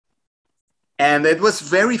 And it was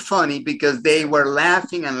very funny because they were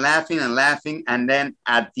laughing and laughing and laughing. And then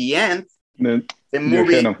at the end, the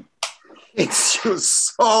movie, it's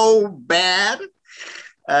just so bad.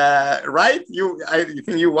 Right? I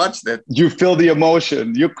think you watched it. You feel the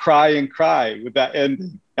emotion. You cry and cry with that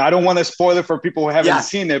ending. I don't want to spoil it for people who haven't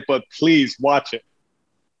seen it, but please watch it.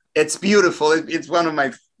 It's beautiful. It's one of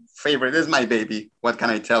my favorite. This is my baby. What can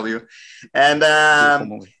I tell you? And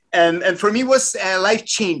for me, it was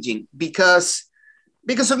life-changing because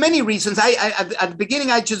of many reasons. At the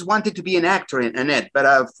beginning, I just wanted to be an actor in it,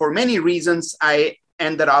 but for many reasons, I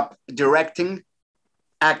ended up directing,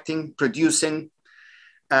 acting, producing,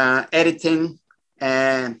 editing,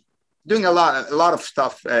 and doing a lot of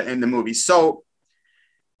stuff in the movie. So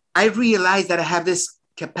I realized that I have this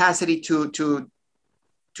capacity to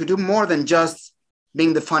do more than just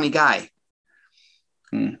being the funny guy.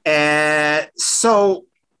 So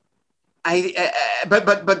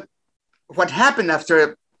but what happened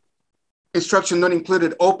after Instruction Not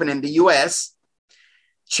Included opened in the US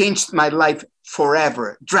changed my life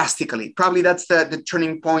forever, drastically. Probably that's the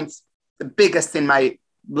turning point, the biggest in my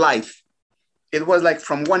life. It was like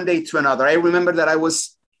from one day to another. I remember that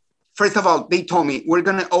first of all, they told me, we're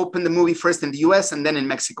going to open the movie first in the US and then in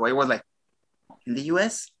Mexico. I was like, in the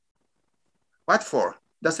US? What for?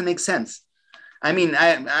 Doesn't make sense. I mean,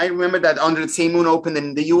 I remember that Under the Same Moon opened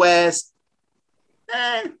in the US.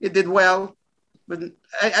 It did well, but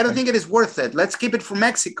I don't think it is worth it. Let's keep it for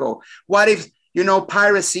Mexico. What if,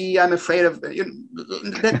 piracy, I'm afraid of,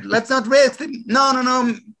 let's not risk it.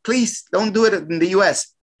 No, please don't do it in the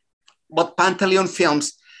US. But Pantaleon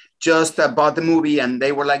Films just bought the movie and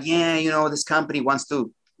they were like, this company wants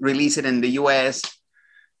to release it in the US.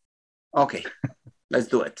 Okay, let's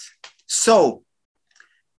do it. So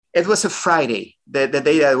it was a Friday, the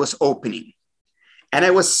day that it was opening. And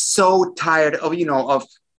I was so tired of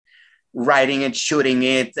writing it, shooting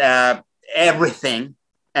it, everything,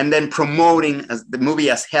 and then promoting the movie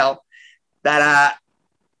as hell, that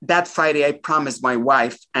that Friday I promised my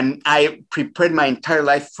wife, and I prepared my entire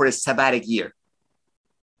life for a sabbatic year.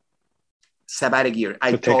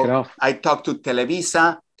 I talked to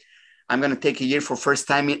Televisa. I'm going to take a year for first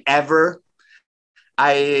time ever.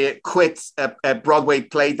 I quit a Broadway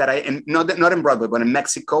play that not in Broadway, but in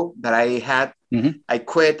Mexico that I had. Mm-hmm. I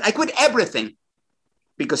quit everything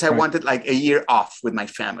because I wanted like a year off with my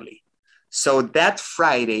family. So that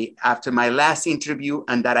Friday, after my last interview,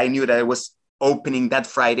 and that I knew that I was opening that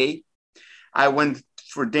Friday, I went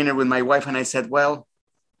for dinner with my wife and I said, well,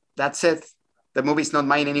 that's it. The movie's not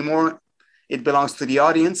mine anymore. It belongs to the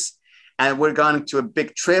audience. And we're going to a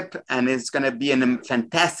big trip and it's going to be a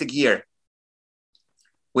fantastic year.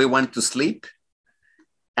 We went to sleep.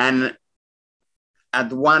 And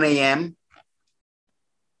at 1 a.m.,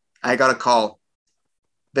 I got a call.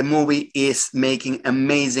 The movie is making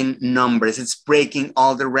amazing numbers. It's breaking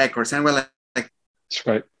all the records. And we're like, that's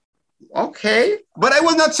right. Okay. But I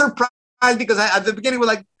was not surprised because at the beginning, we're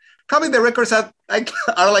like, probably the records are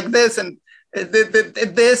like this and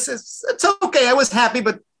this. It's okay. I was happy,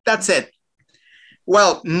 but that's it.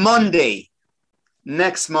 Well,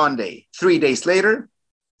 next Monday, 3 days later,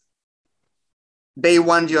 they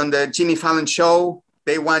want you on the Jimmy Fallon show.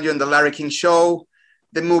 They want you on the Larry King show.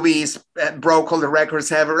 The movies broke all the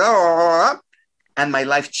records ever. And my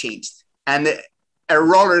life changed. And a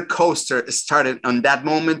roller coaster started on that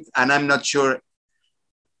moment. And I'm not sure.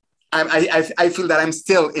 I feel that I'm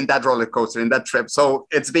still in that roller coaster, in that trip. So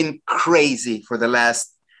it's been crazy for the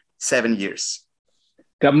last 7 years.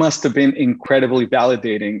 That must have been incredibly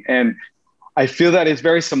validating. And I feel that it's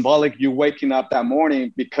very symbolic, you waking up that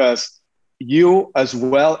morning, because you, as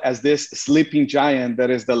well as this sleeping giant that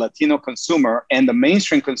is the Latino consumer and the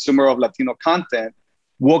mainstream consumer of Latino content,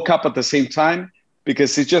 woke up at the same time,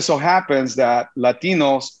 because it just so happens that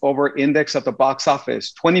Latinos over-index at the box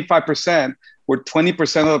office. 25%, we're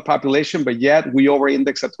 20% of the population, but yet we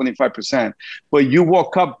over-index at 25%. But you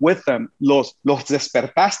woke up with them, los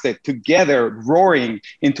despertaste, together, roaring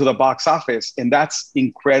into the box office. And that's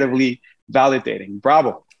incredibly validating.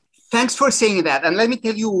 Bravo. Thanks for saying that. And let me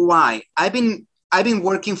tell you why. I've been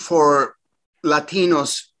working for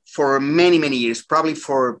Latinos for many, many years, probably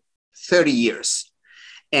for 30 years.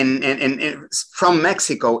 from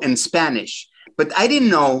Mexico in Spanish. But I didn't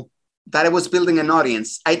know that I was building an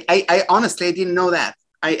audience. I honestly, I didn't know that.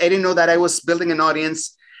 I didn't know that I was building an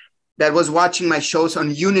audience that was watching my shows on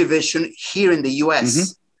Univision here in the US.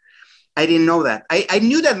 Mm-hmm. I didn't know that. I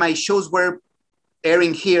knew that my shows were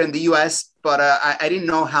airing here in the US, but I didn't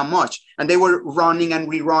know how much. And they were running and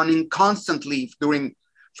rerunning constantly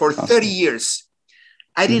for 30 years.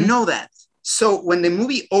 I didn't know that. So when the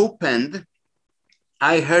movie opened,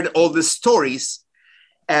 I heard all the stories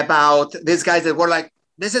about these guys that were like,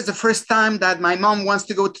 this is the first time that my mom wants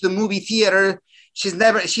to go to the movie theater. She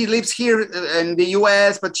lives here in the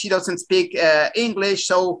US, but she doesn't speak English.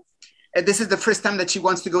 So this is the first time that she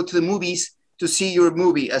wants to go to the movies to see your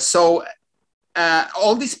movie. So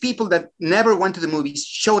all these people that never went to the movies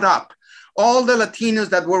showed up. All the Latinos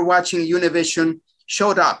that were watching Univision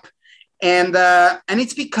showed up. And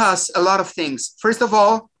it's because a lot of things. First of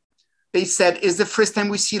all, they said, it's the first time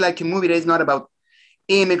we see like a movie that is not about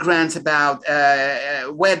immigrants, about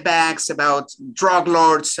wetbacks, about drug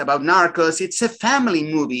lords, about narcos. It's a family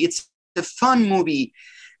movie. It's a fun movie.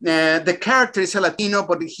 The character is a Latino,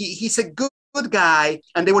 but he's a good guy.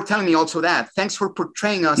 And they were telling me also that. Thanks for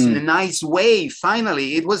portraying us in a nice way.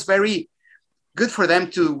 Finally, it was very good for them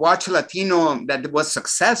to watch a Latino that was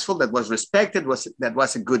successful, that was respected, that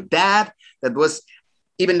was a good dad, that was,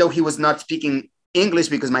 even though he was not speaking English,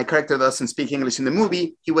 because my character doesn't speak English in the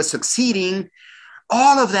movie, he was succeeding.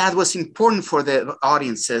 All of that was important for the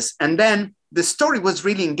audiences. And then the story was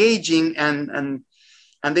really engaging and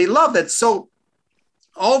they loved it. So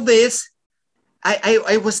all this,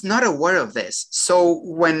 I was not aware of this. So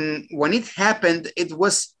when it happened, it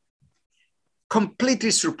was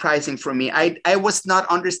completely surprising for me. I was not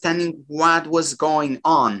understanding what was going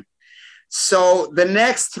on. So the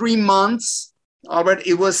next 3 months, Albert,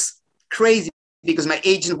 it was crazy because my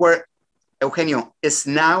agent were, Eugenio, it's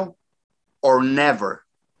now or never.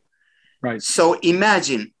 Right. So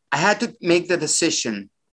imagine I had to make the decision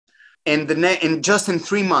in just in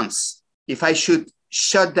 3 months, if I should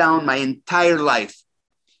shut down my entire life,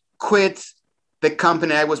 quit the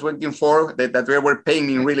company I was working for that they were paying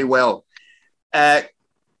me really well,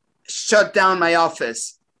 shut down my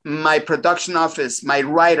office, my production office, my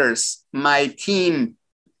writers, my team,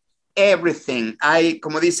 everything.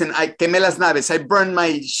 Como dicen, I quemé las naves. I burned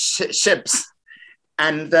my ships,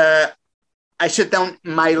 and I shut down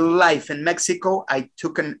my life in Mexico. I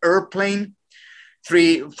took an airplane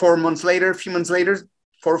 4 months later, a few months later,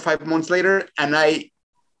 4 or 5 months later, and I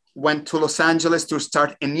went to Los Angeles to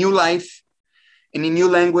start a new life in a new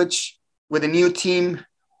language, with a new team,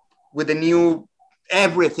 with a new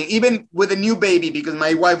everything, even with a new baby, because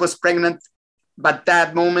my wife was pregnant at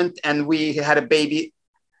that moment, and we had a baby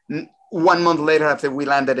 1 month later after we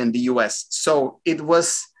landed in the US. So it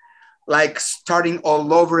was like starting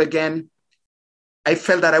all over again. I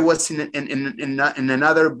felt that I was in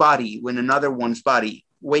another body, in another one's body,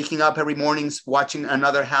 waking up every morning, watching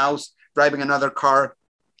another house, driving another car,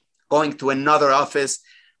 going to another office,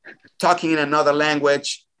 talking in another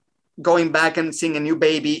language, going back and seeing a new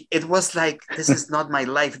baby. It was like, this is not my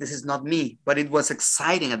life. This is not me. But it was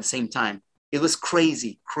exciting at the same time. It was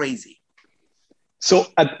crazy, crazy. So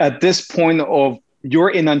at this point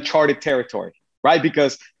you're in uncharted territory, right?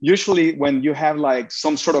 Because usually when you have like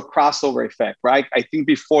some sort of crossover effect, right? I think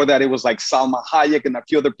before that, it was like Salma Hayek and a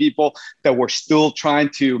few other people that were still trying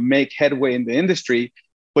to make headway in the industry,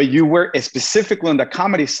 but you were specifically on the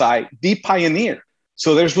comedy side, the pioneer.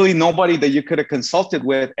 So there's really nobody that you could have consulted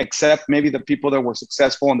with except maybe the people that were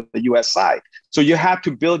successful on the US side. So you had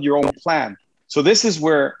to build your own plan. So this is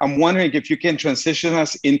where I'm wondering if you can transition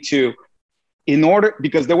us into,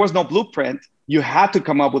 because there was no blueprint, you had to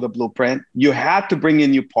come up with a blueprint. You had to bring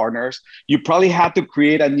in new partners. You probably had to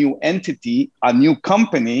create a new entity, a new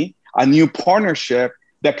company, a new partnership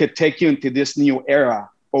that could take you into this new era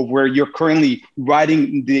of where you're currently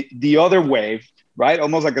riding the other wave, right?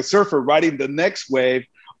 Almost like a surfer riding the next wave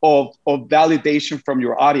of validation from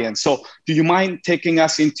your audience. So do you mind taking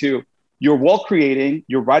us into your wall creating,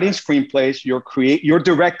 you're writing screenplays, you're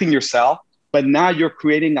directing yourself, but now you're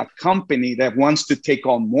creating a company that wants to take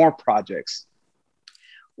on more projects?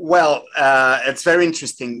 Well, it's very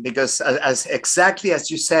interesting because as exactly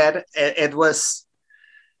as you said, it was,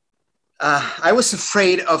 I was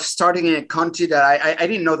afraid of starting in a country that I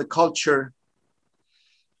didn't know the culture.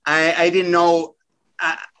 I didn't know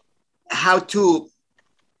how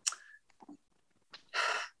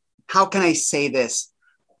can I say this?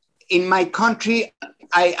 In my country,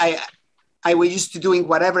 I was used to doing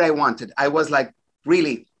whatever I wanted. I was like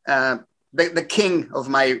really the king of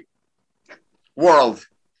my world.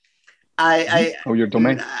 Your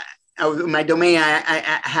domain. my domain,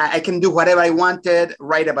 I can do whatever I wanted,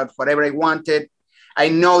 write about whatever I wanted. I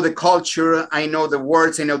know the culture, I know the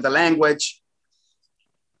words, I know the language.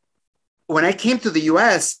 When I came to the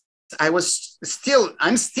US, I'm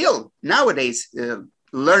still nowadays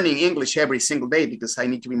learning English every single day because I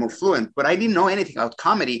need to be more fluent, but I didn't know anything about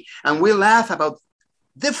comedy. And we laugh about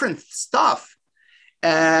different stuff.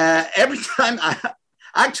 Every time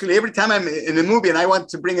I'm in a movie and I want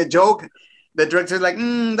to bring a joke, the director's like,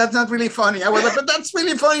 that's not really funny. I was like, but that's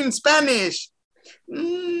really funny in Spanish.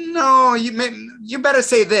 No, you better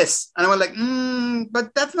say this. And I was like,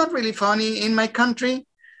 but that's not really funny in my country,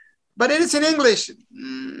 but it is in English.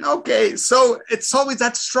 Okay, so it's always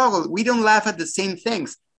that struggle. We don't laugh at the same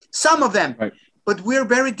things, some of them, right, but we're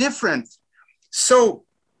very different. So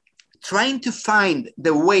trying to find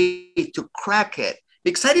the way to crack it,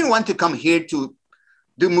 because I didn't want to come here to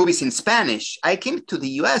do movies in Spanish. I came to the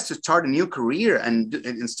US to start a new career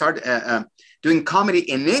and start doing comedy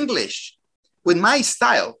in English with my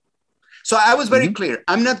style. So I was very clear.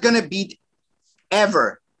 I'm not going to be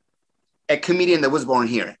ever a comedian that was born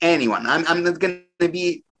here. Anyone. I'm not going to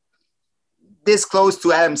be this close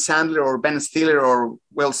to Adam Sandler or Ben Stiller or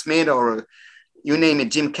Will Smith or you name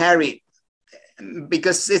it, Jim Carrey,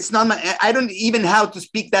 because it's not I don't even know how to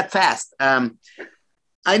speak that fast.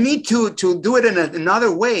 I need to do it in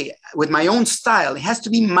another way with my own style. It has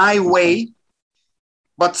to be my way,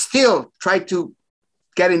 but still try to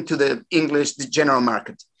get into the English, the general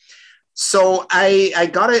market. So I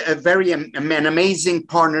got an amazing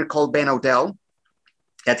partner called Ben Odell,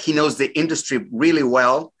 that he knows the industry really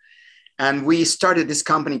well. And we started this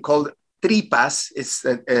company called Tripas. It's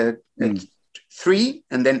three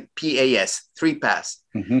and then PAS, Tripas.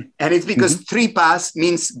 And it's because Tripas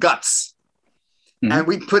means guts. And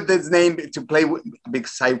we put this name to play with,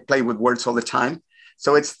 because I play with words all the time.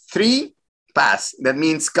 So it's three pass. That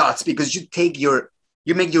means guts, because you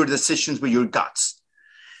make your decisions with your guts.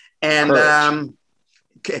 And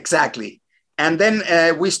exactly. And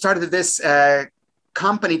then we started this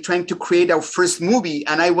company trying to create our first movie.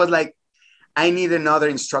 And I was like, I need another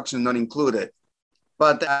instruction not included.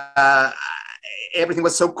 But everything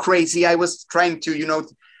was so crazy. I was trying to,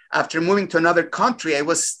 after moving to another country, I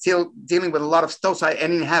was still dealing with a lot of stuff. So I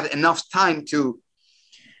didn't have enough time to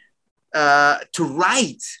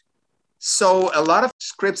write. So a lot of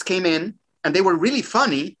scripts came in and they were really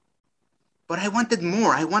funny, but I wanted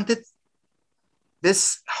more. I wanted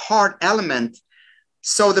this hard element.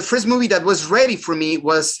 So the first movie that was ready for me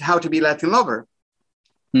was How to Be a Latin Lover.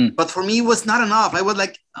 But for me, it was not enough. I was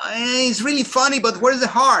like, it's really funny, but where's the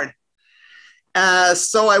hard? And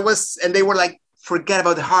they were like, forget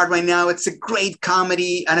about the hard right now. It's a great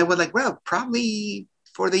comedy. And I was like, well, probably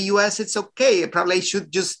for the US, it's okay. Probably I should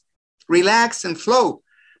just relax and flow.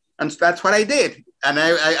 And that's what I did. And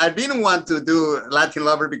I didn't want to do Latin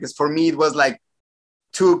Lover because for me, it was like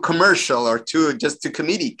too commercial or too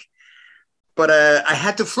comedic. But I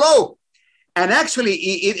had to flow. And actually,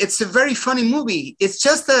 it's a very funny movie. It's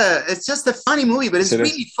just a funny movie, but it's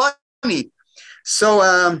really funny. So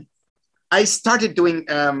I started doing.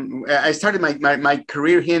 I started my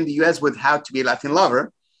career here in the US with How to Be a Latin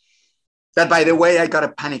Lover. That, by the way, I got a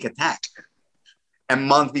panic attack a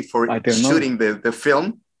month before shooting the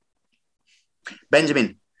film.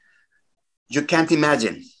 Benjamin, you can't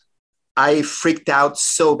imagine. I freaked out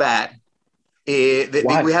so bad. We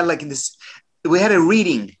had we had a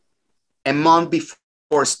reading a month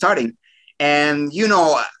before starting. And,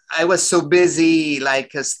 I was so busy,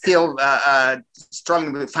 still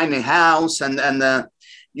struggling with finding a house and a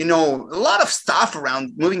lot of stuff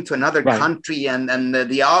around moving to another country and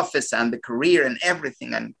the office and the career and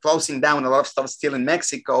everything, and closing down a lot of stuff still in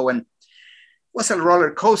Mexico. And it was a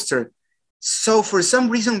roller coaster. So for some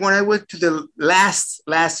reason, when I went to the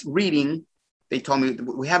last reading, they told me,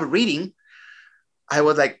 we have a reading. I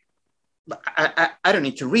was like, I don't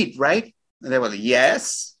need to read, right? And they were like,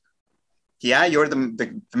 yes. Yeah, you're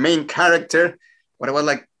the main character. But I was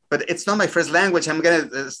like, but it's not my first language. I'm going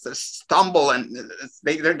to stumble and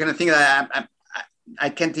they're going to think that I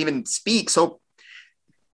can't even speak. So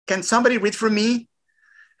can somebody read for me?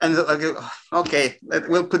 And okay,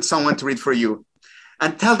 we'll put someone to read for you.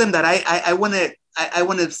 And tell them that I want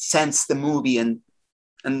to sense the movie and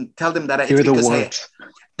tell them that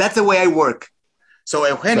that's the way I work. So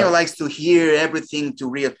Eugenio likes to hear everything to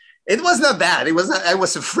real. It was not that. It was not, I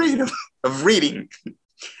was afraid of reading.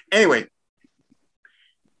 Anyway,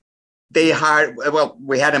 we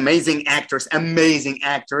had amazing actors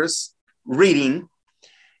reading.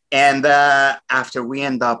 And after we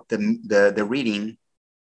end up the reading,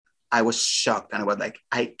 I was shocked. And I was like,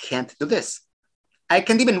 I can't do this. I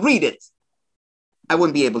can't even read it. I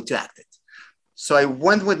wouldn't be able to act it. So I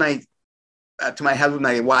went with to my house with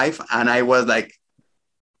my wife, and I was like,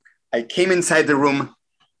 I came inside the room,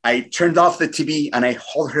 I turned off the TV, and I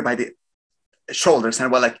hold her by the shoulders, and I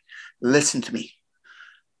was like, listen to me.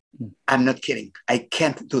 I'm not kidding. I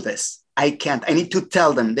can't do this. I can't. I need to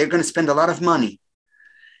tell them they're going to spend a lot of money.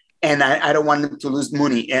 And I don't want them to lose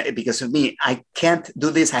money because of me. I can't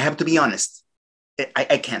do this. I have to be honest.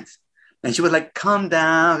 I can't. And she was like, calm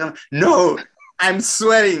down. No, I'm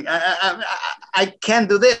sweating. I can't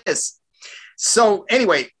do this. So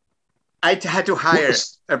anyway, I had to hire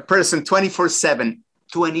a person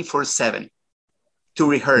 24/7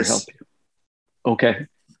 to rehearse. Okay.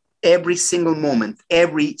 Every single moment.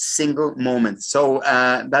 So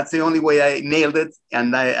that's the only way I nailed it.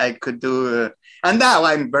 And I could do, and now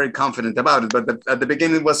I'm very confident about it. But at the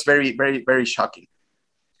beginning, it was very, very, very shocking.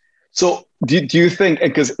 So do you think,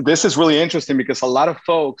 because this is really interesting, because a lot of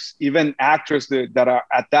folks, even actors that are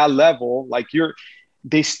at that level, like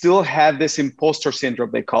they still have this imposter syndrome,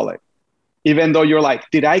 they call it. Even though you're like,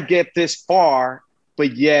 did I get this far?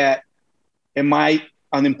 But yet, am I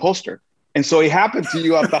an imposter? And so it happened to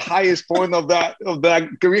you at the highest point of that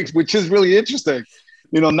career, which is really interesting.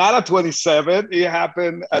 Not at 27, it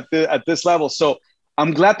happened at this level. So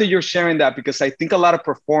I'm glad that you're sharing that, because I think a lot of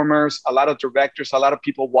performers, a lot of directors, a lot of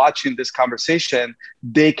people watching this conversation,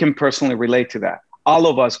 they can personally relate to that. All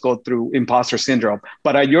of us go through imposter syndrome,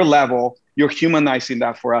 but at your level, you're humanizing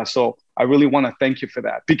that for us. So I really want to thank you for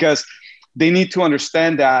that, because they need to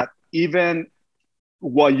understand that even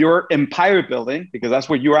while you're empire building, because that's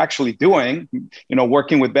what you're actually doing,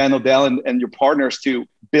 working with Ben Odell and your partners to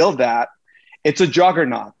build that, it's a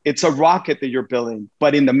juggernaut. It's a rocket that you're building.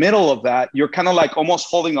 But in the middle of that, you're kind of like almost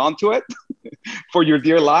holding on to it for your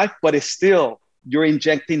dear life, but it's still, you're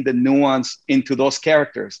injecting the nuance into those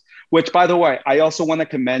characters, which, by the way, I also want to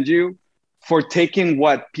commend you for taking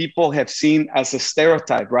what people have seen as a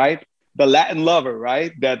stereotype, right? The Latin lover,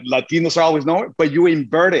 right? That Latinos are always known, but you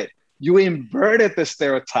inverted the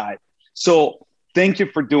stereotype. So thank you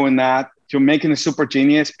for doing that. You're making it super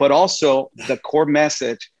genius, but also the core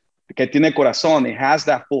message, que tiene corazón, it has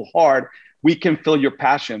that full heart. We can feel your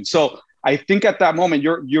passion. So I think at that moment,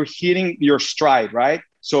 you're hitting your stride, right?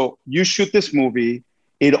 So you shoot this movie.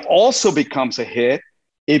 It also becomes a hit.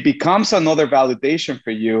 It becomes another validation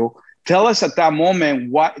for you. Tell us at that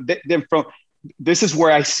moment, this is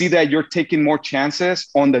where I see that you're taking more chances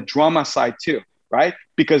on the drama side too, right?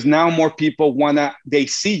 Because now more people they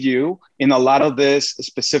see you in a lot of this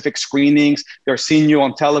specific screenings. They're seeing you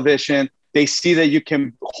on television. They see that you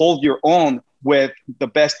can hold your own with the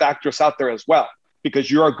best actors out there as well, because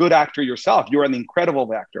you're a good actor yourself. You're an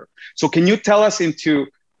incredible actor. So can you tell us into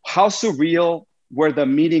how surreal were the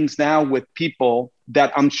meetings now with people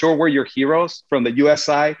that I'm sure were your heroes from the US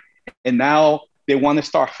side, and now they want to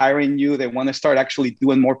start hiring you. They want to start actually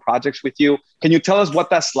doing more projects with you. Can you tell us what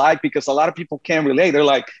that's like? Because a lot of people can't relate. They're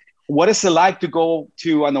like, what is it like to go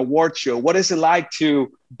to an award show? What is it like to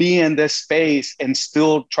be in this space and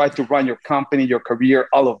still try to run your company, your career,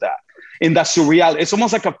 all of that? In that surreal, it's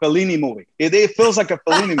almost like a Fellini movie. It feels like a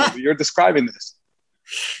Fellini movie. You're describing this.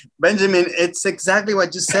 Benjamin, it's exactly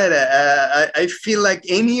what you said. I feel like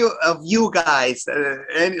any of you guys,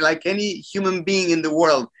 like any human being in the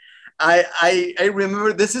world, I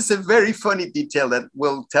remember, this is a very funny detail that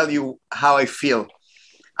will tell you how I feel.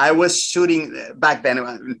 I was shooting back then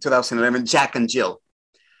in 2011, Jack and Jill.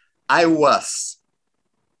 I was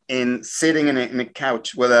sitting in a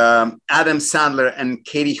couch with Adam Sandler and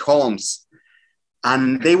Katie Holmes,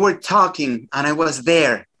 and they were talking, and I was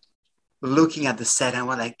there looking at the set. I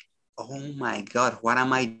was like, oh my God, what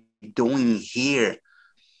am I doing here?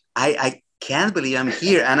 I can't believe I'm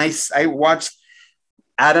here. And I watched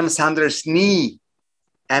Adam Sandler's knee,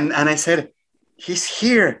 and I said, he's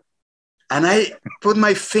here. And I put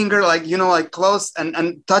my finger like close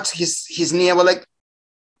and touch his knee. I was like,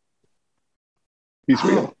 he's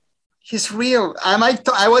real. He's real. And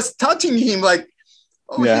I was touching him like,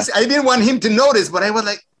 I didn't want him to notice, but I was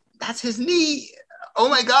like, that's his knee. Oh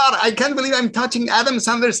my God, I can't believe I'm touching Adam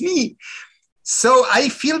Sandler's knee. So I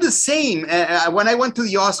feel the same. When I went to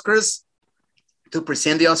the Oscars, to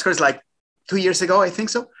present the Oscars like 2 years ago, I think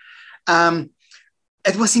so.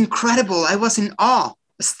 It was incredible. I was in awe.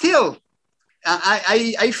 Still,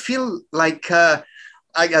 I feel like,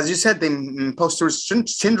 as you said, the imposter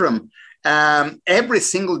syndrome. Every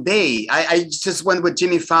single day. I just went with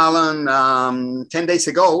Jimmy Fallon 10 days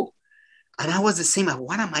ago, and I was the same.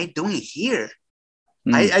 What am I doing here?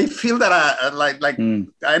 I feel that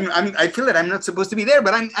I feel that I'm not supposed to be there,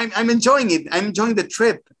 but I'm enjoying it. I'm enjoying the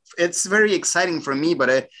trip. It's very exciting for me,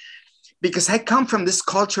 but because I come from this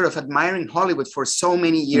culture of admiring Hollywood for so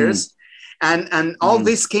many years. And all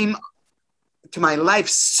this came to my life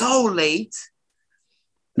so late.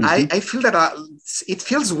 I feel that it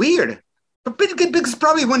feels weird. But because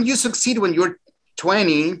probably when you succeed when you're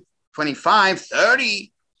 20, 25,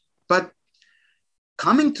 30, but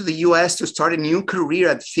coming to the US to start a new career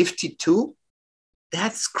at 52,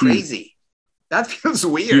 that's crazy. That feels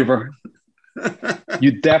weird.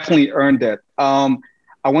 You definitely earned it. I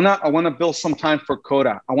wanna build some time for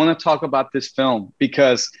CODA. I wanna talk about this film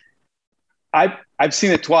because I've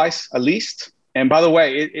seen it twice at least. And by the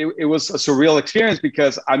way, it was a surreal experience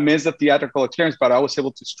because I missed the theatrical experience, but I was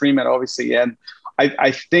able to stream it obviously. And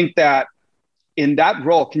I think that in that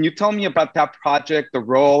role, can you tell me about that project, the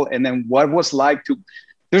role, and then what it was like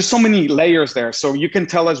there's so many layers there. So you can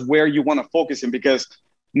tell us where you want to focus in, because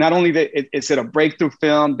not only is it a breakthrough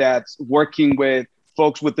film that's working with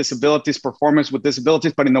folks with disabilities, performers with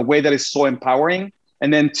disabilities, but in a way that is so empowering.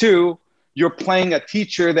 And then two, you're playing a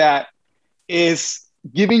teacher that is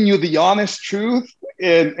giving you the honest truth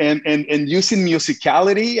and using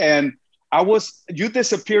musicality. And you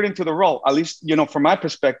disappeared into the role, at least, from my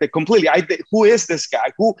perspective, completely. Who is this guy?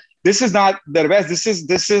 This is not Derbez.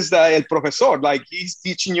 This is el profesor. Like, he's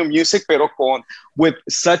teaching you music, pero with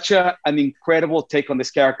such an incredible take on this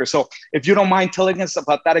character. So if you don't mind telling us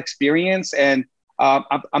about that experience, and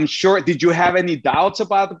I'm sure, did you have any doubts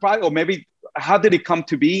about the project, or maybe how did it come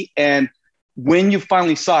to be? And when you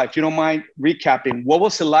finally saw it, if you don't mind recapping, what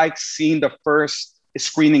was it like seeing the first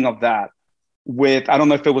screening of that? With, I don't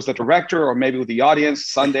know if it was the director or maybe with the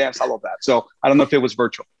audience, Sundance, all of that. So I don't know if it was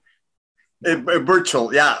virtual.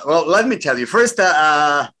 Virtual, yeah. Well, let me tell you. First,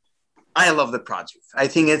 I love the project. I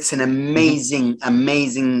think it's an amazing,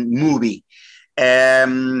 amazing movie.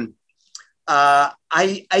 I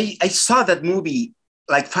saw that movie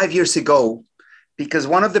like 5 years ago because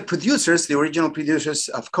one of the producers, the original producers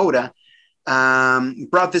of CODA,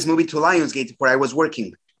 brought this movie to Lionsgate where I was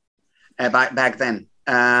working back then.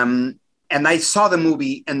 And I saw the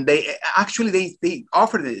movie, and they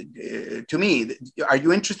offered it to me. Are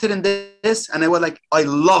you interested in this? And I was like, I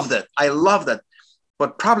loved it. I loved it.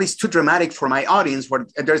 But probably it's too dramatic for my audience, where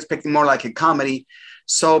they're expecting more like a comedy.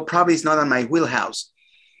 So probably it's not on my wheelhouse.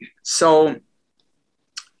 So,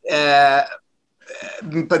 but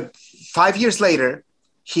 5 years later,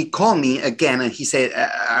 he called me again and he said,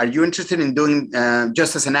 are you interested in doing,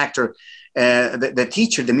 just as an actor, the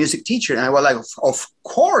teacher, the music teacher? And I was like, of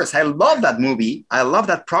course, I love that movie. I love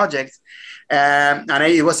that project.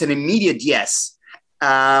 It was an immediate yes.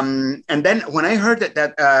 And then when I heard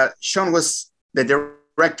that Sean was, the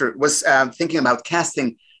director, was thinking about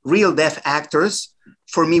casting real deaf actors,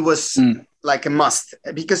 for me was like a must.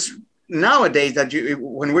 Because nowadays,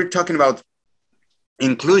 when we're talking about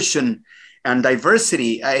inclusion and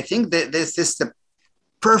diversity, I think that this is the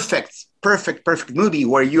perfect movie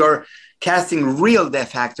where you're casting real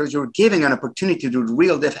deaf actors. You're giving an opportunity to do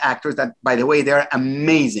real deaf actors that, by the way, they're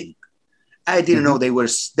amazing. I didn't know they were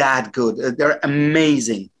that good. They're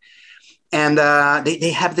amazing. And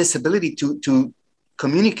they have this ability to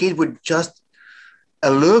communicate with just a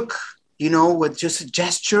look, with just a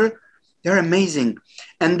gesture. They're amazing.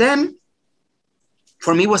 And then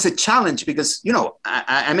for me, it was a challenge because,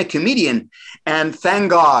 I'm a comedian, and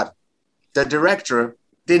thank God the director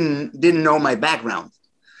didn't know my background.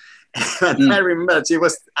 And I remember she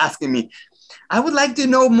was asking me, I would like to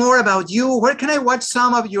know more about you. Where can I watch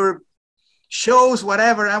some of your shows,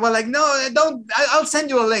 whatever? And I was like, no, don't. I'll send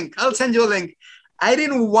you a link. I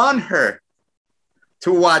didn't want her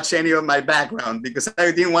to watch any of my background because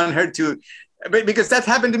I didn't want her to, because that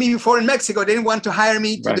happened to me before in Mexico. They didn't want to hire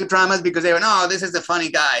me to do dramas because they were, no, this is the funny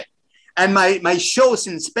guy. And my shows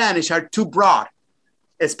in Spanish are too broad,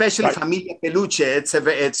 especially Familia Peluche. It's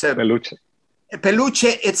Peluche.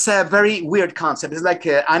 Peluche, it's a very weird concept. It's like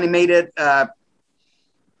an animated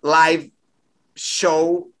live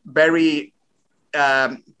show, very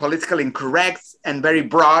politically incorrect and very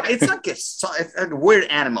broad. It's like it's a weird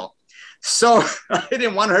animal. So I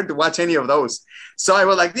didn't want her to watch any of those. So I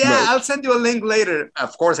was like, I'll send you a link later.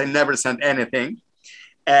 Of course, I never sent anything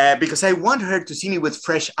because I want her to see me with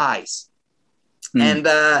fresh eyes. And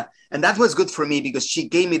that was good for me because she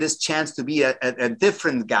gave me this chance to be a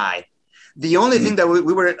different guy. The only thing that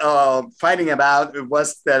we were fighting about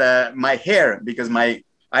was that my hair, because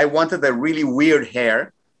I wanted a really weird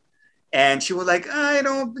hair. And she was like,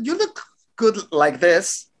 you look good like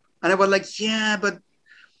this. And I was like, yeah, but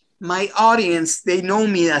my audience, they know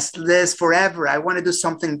me as this forever. I want to do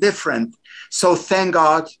something different. So thank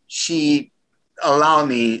God she allowed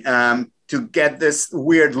me to get this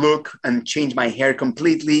weird look and change my hair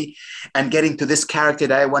completely and get into this character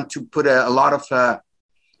that I want to put a lot of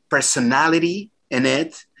personality in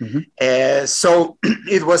it. So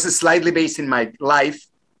it was slightly based in my life,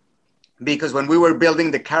 because when we were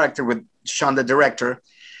building the character with Sean, the director,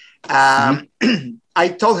 I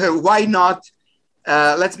told her, why not?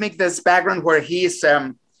 Let's make this background where he is,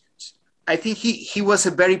 I think he was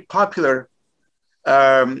a very popular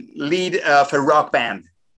lead of a rock band.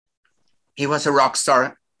 He was a rock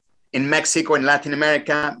star in Mexico and Latin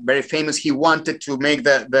America, very famous. He wanted to make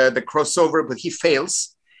the crossover, but he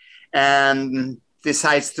fails and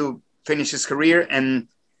decides to finish his career and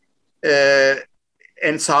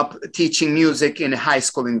ends up teaching music in a high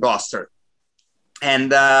school in Gloucester. And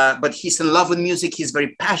but he's in love with music. He's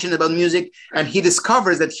very passionate about music, and he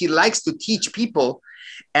discovers that he likes to teach people,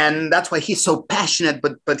 and that's why he's so passionate.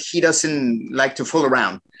 But he doesn't like to fool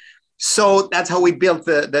around. So that's how we built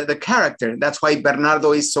the character. That's why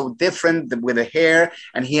Bernardo is so different with the hair,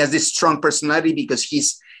 and he has this strong personality because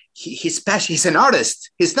he's passionate. He's an artist.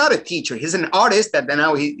 He's not a teacher. He's an artist that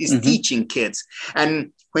now he's teaching kids.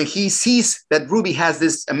 And when he sees that Ruby has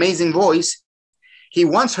this amazing voice, he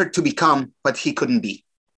wants her to become what he couldn't be.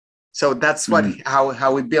 So that's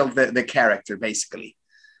how we built the character, basically.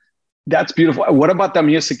 That's beautiful. What about the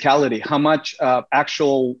musicality? How much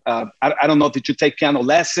actual, I don't know, did you take piano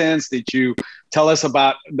lessons? Did you tell us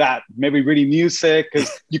about that? Maybe reading music?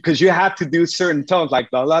 Because you had to do certain tones like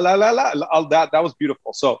la, la, la, la, la, all that. That was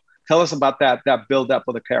beautiful. So tell us about that build up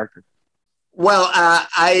of the character. Well,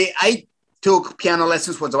 I took piano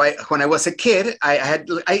lessons when I was a kid.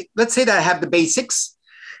 Let's say that I have the basics.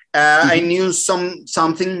 I knew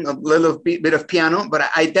something, a little bit of piano, but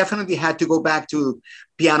I definitely had to go back to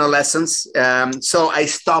piano lessons. So I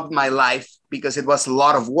stopped my life because it was a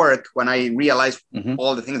lot of work when I realized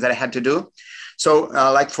all the things that I had to do. So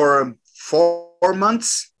like for 4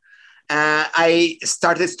 months, I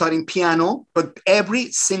started studying piano, but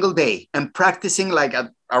every single day and practicing like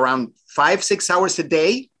around 5-6 hours a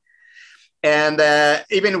day. And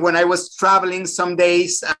even when I was traveling some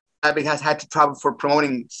days, because I had to travel for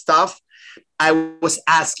promoting stuff, I was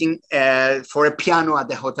asking for a piano at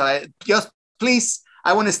the hotel. Just please,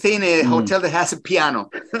 I want to stay in a hotel that has a piano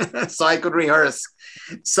so I could rehearse.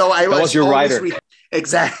 So I was your writer.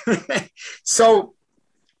 Exactly. So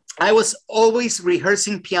I was always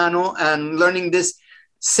rehearsing piano and learning these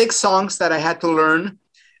 6 songs that I had to learn.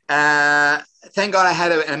 Thank God I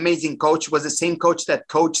had an amazing coach. It was the same coach that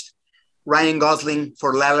coached Ryan Gosling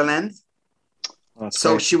for La La Land.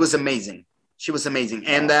 So great. She was amazing.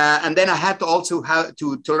 And then I had to also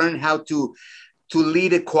to learn how to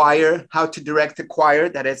lead a choir, how to direct a choir.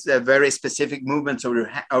 That is a very specific movements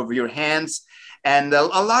of your hands, and a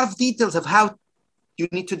lot of details of how you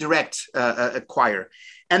need to direct a choir.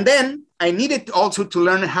 And then I needed also to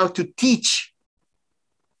learn how to teach,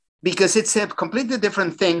 because it's a completely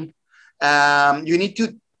different thing. You need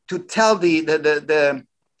to tell the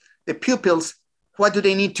pupils what do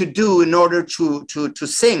they need to do in order to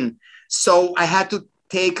sing. So I had to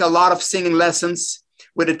take a lot of singing lessons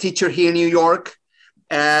with a teacher here in New York.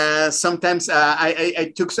 Sometimes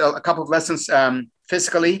I took a couple of lessons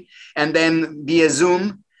physically and then via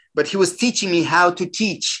Zoom, but he was teaching me how to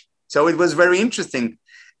teach. So it was very interesting.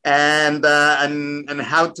 And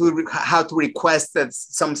how to request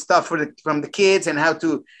some stuff from the kids and how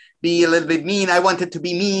to be a little bit mean. I wanted to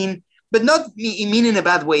be mean, but not mean in a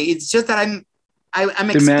bad way. It's just that I'm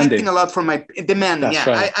expecting a lot from my demanding. That's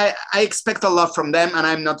right. I expect a lot from them, and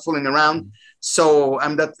I'm not fooling around. So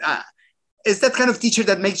I'm that. It's that kind of teacher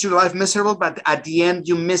that makes your life miserable, but at the end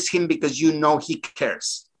you miss him because you know he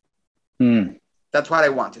cares. That's what I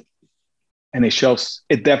wanted. And it shows.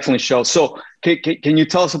 It definitely shows. So can you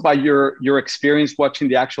tell us about your experience watching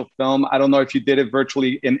the actual film? I don't know if you did it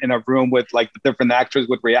virtually in a room with like the different actors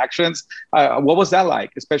with reactions. What was that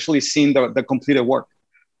like, especially seeing the completed work?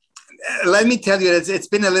 Let me tell you, it's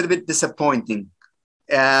been a little bit disappointing.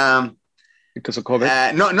 Because of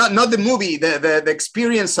COVID? Not the movie, the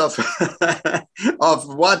experience of of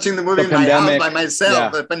watching the movie in my house by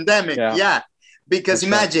myself, the pandemic. Yeah. Because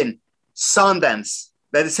imagine Sundance.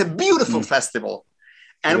 That is a beautiful festival.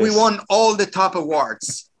 And we won all the top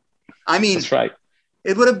awards. I mean, that's right.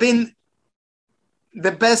 It would have been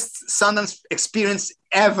the best Sundance experience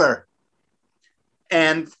ever.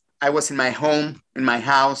 And I was in my home, in my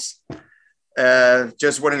house,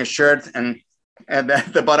 just wearing a shirt. And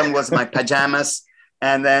at the bottom was my pajamas.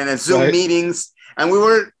 And then Zoom meetings. And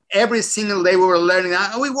every single day we were learning,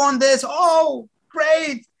 we won this. Oh,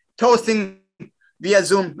 great. Toasting via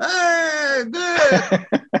Zoom. Good.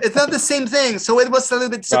 It's not the same thing. So it was a little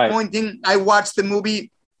bit disappointing. Right. I watched the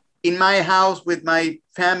movie in my house with my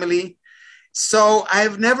family. So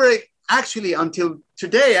I've never actually, until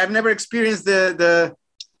today, I've never experienced the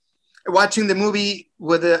watching the movie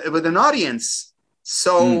with an audience.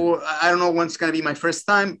 So I don't know when it's going to be my first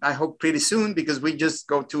time. I hope pretty soon, because we just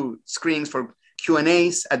go to screenings for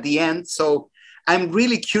Q&As at the end. So I'm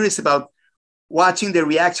really curious about watching the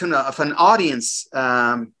reaction of an audience,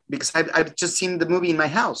 because I've just seen the movie in my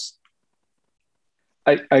house.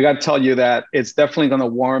 I got to tell you that it's definitely going to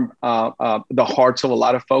warm the hearts of a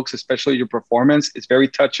lot of folks, especially your performance. It's very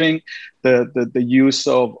touching, the use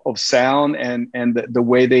of sound and the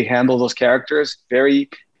way they handle those characters, very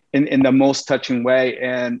in the most touching way.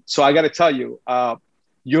 And so I got to tell you,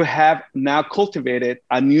 you have now cultivated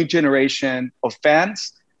a new generation of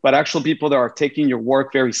fans, but actual people that are taking your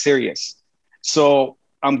work very serious. So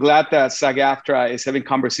I'm glad that SAG-AFTRA is having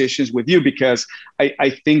conversations with you, because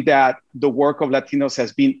I think that the work of Latinos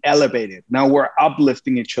has been elevated. Now we're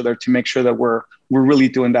uplifting each other to make sure that we're really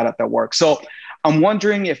doing that at that work. So I'm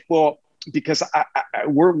wondering if because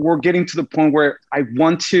we're getting to the point where I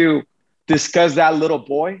want to discuss that little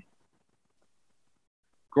boy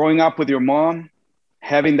growing up with your mom,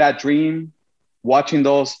 having that dream, watching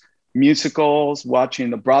those musicals,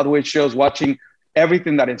 watching the Broadway shows, watching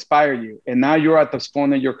everything that inspired you. And now you're at this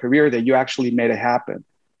point in your career that you actually made it happen.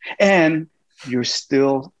 And you're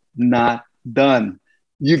still not done.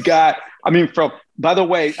 By the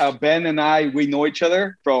way, Ben and I, we know each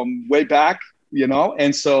other from way back,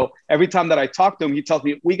 and so every time that I talk to him, he tells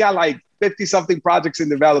me, we got like 50 something projects in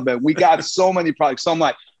development. We got so many projects. So I'm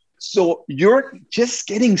like, so you're just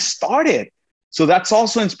getting started. So that's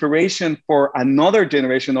also inspiration for another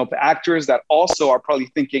generation of actors that also are probably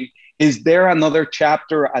thinking, is there another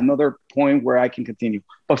chapter, another point where I can continue?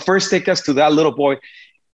 But first, take us to that little boy,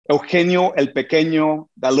 Eugenio El Pequeño,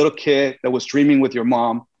 that little kid that was dreaming with your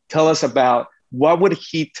mom. Tell us about, what would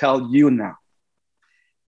he tell you now?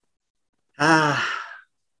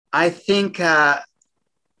 I think that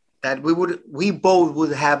we both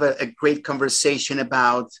would have a great conversation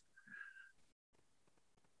about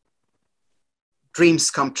dreams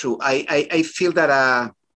come true. I feel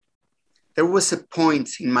that there was a point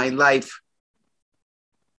in my life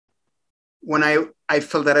when I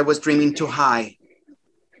felt that I was dreaming too high,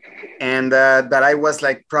 and that I was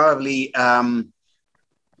like probably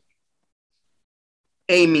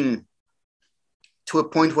aiming to a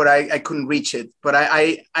point where I couldn't reach it. But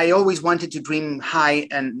I always wanted to dream high,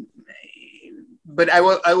 but I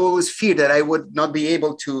always feared that I would not be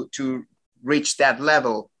able to reach that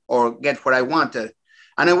level or get what I wanted.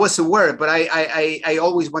 And I was aware, but I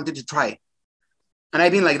always wanted to try. And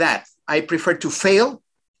I've been like that. I prefer to fail,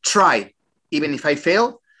 try, even if I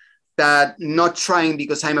fail, that not trying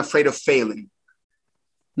because I'm afraid of failing.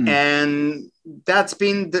 And that's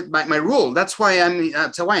been my rule. That's why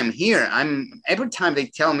I'm here. Every time they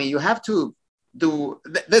tell me you have to do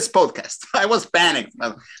this podcast, I was panicked.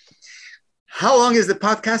 How long is the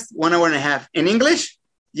podcast? 1 hour and a half. In English?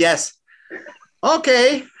 Yes.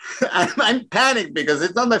 Okay. I'm panicked because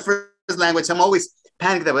it's not my first language. I'm always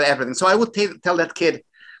panicked about everything. So I would tell that kid,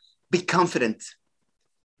 be confident.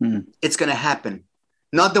 It's going to happen.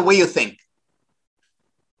 Not the way you think.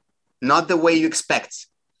 Not the way you expect.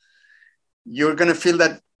 You're going to feel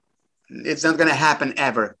that it's not going to happen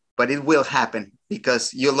ever, but it will happen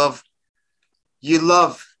because you love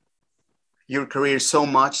your career so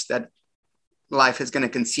much that life is going to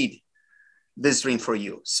concede this dream for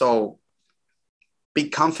you. So be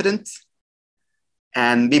confident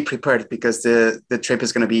and be prepared, because the trip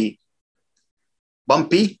is going to be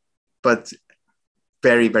bumpy, but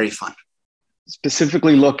very, very fun.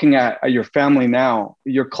 Specifically looking at your family now,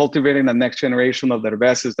 you're cultivating the next generation of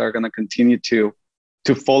Derbezes that are going to continue to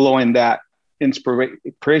follow in that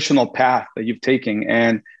inspirational path that you've taken.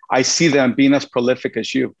 And I see them being as prolific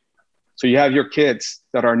as you. So you have your kids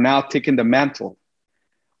that are now taking the mantle.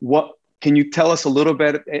 What can you tell us a little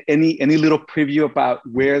bit, any little preview about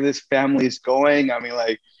where this family is going? I mean,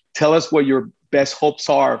 like, tell us what your best hopes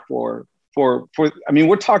are for, I mean,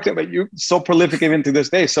 we're talking about you so prolific even to this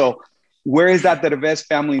day. So where is that Derbez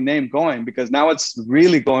family name going? Because now it's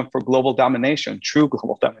really going for global domination, true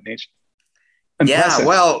global domination. Impressive. Yeah,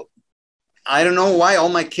 well, I don't know why all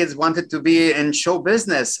my kids wanted to be in show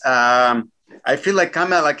business. I feel like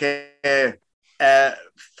I'm like a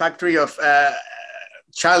factory of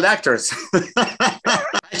child actors.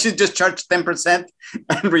 I should just charge 10%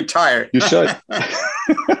 and retire. You should.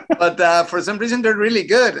 But for some reason, they're really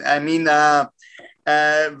good. I mean,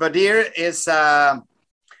 Vadir is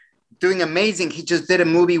doing amazing. He just did a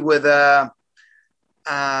movie with John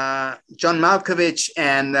Malkovich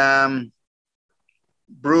and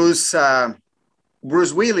Bruce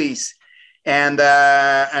Bruce Willis, and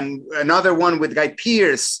another one with Guy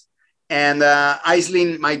Pearce. And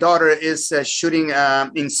Aislinn, my daughter, is shooting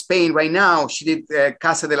in Spain right now. She did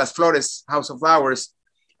Casa de las Flores, House of Flowers,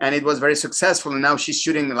 and it was very successful. And now she's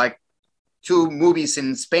shooting like 2 movies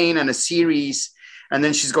in Spain and a series. And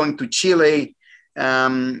then she's going to Chile.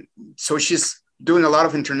 So she's doing a lot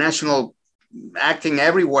of international acting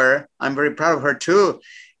everywhere. I'm very proud of her too.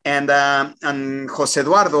 And Jose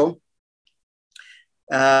Eduardo,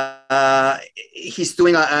 he's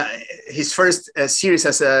doing his first series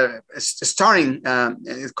as a starring.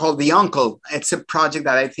 It's called The Uncle. It's a project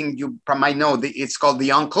that I think you might know. It's called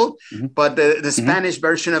The Uncle, but the Spanish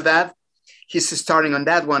version of that, he's starring on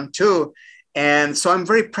that one too. And so I'm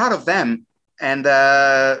very proud of them. And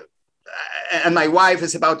my wife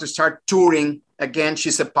is about to start touring again.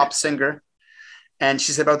 She's a pop singer, and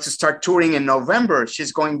she's about to start touring in November.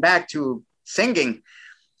 She's going back to singing.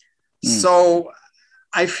 So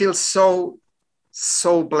I feel so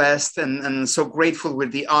blessed and so grateful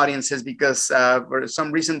with the audiences, because for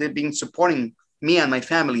some reason they've been supporting me and my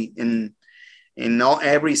family in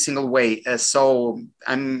every single way. So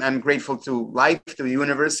I'm grateful to life, to the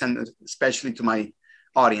universe, and especially to my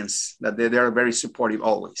audience, that they are very supportive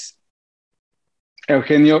always.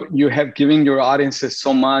 Eugenio, you have given your audiences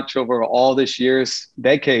so much over all these years,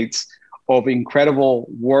 decades of incredible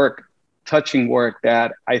work, touching work,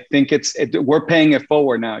 that I think we're paying it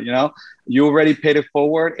forward now. You know, you already paid it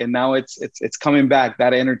forward, and now it's coming back,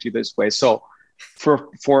 that energy this way. So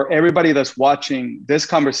for everybody that's watching this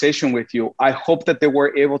conversation with you, I hope that they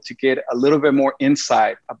were able to get a little bit more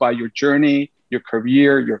insight about your journey, your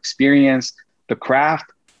career, your experience, the craft.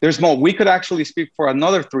 There's more. We could actually speak for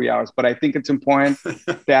another 3 hours, but I think it's important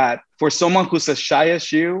that for someone who's as shy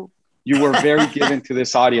as you were very given to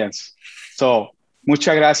this audience. So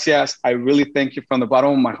muchas gracias. I really thank you from the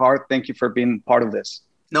bottom of my heart. Thank you for being part of this.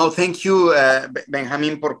 No, thank you,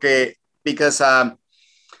 Benjamin, because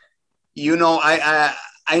you know,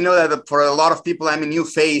 I know that for a lot of people, I'm a new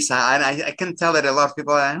face, and I can tell that a lot of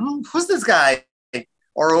people are, oh, who's this guy?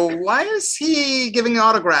 Or why is he giving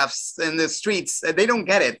autographs in the streets? They don't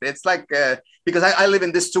get it. It's like, because I live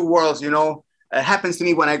in these 2 worlds, you know. It happens to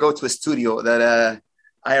me when I go to a studio that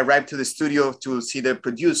I arrive to the studio to see the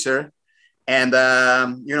producer, and,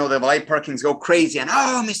 you know, the valet parkings go crazy. And,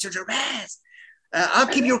 oh, Mr. Derbez, I'll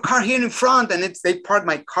keep your car here in front. And they park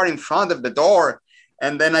my car in front of the door.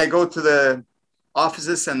 And then I go to the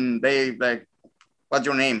offices, and they like, what's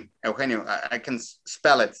your name? Eugenio. I can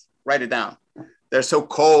spell it. Write it down. They're so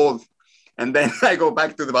cold. And then I go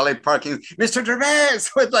back to the valet parking. Mr. Derbez,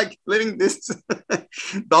 so it's like living this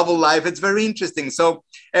double life. It's very interesting. So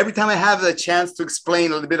every time I have the chance to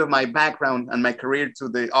explain a little bit of my background and my career to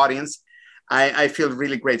the audience, I feel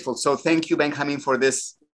really grateful. So thank you, Benjamin, for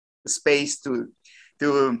this space to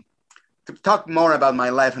talk more about my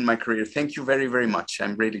life and my career. Thank you very, very much.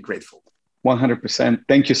 I'm really grateful. 100%.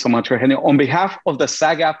 Thank you so much, Eugenio. On behalf of the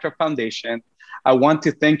SAG-AFTRA Foundation, I want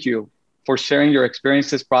to thank you for sharing your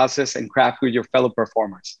experiences, process, and craft with your fellow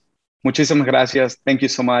performers. Muchísimas gracias. Thank you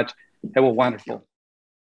so much. Have a wonderful.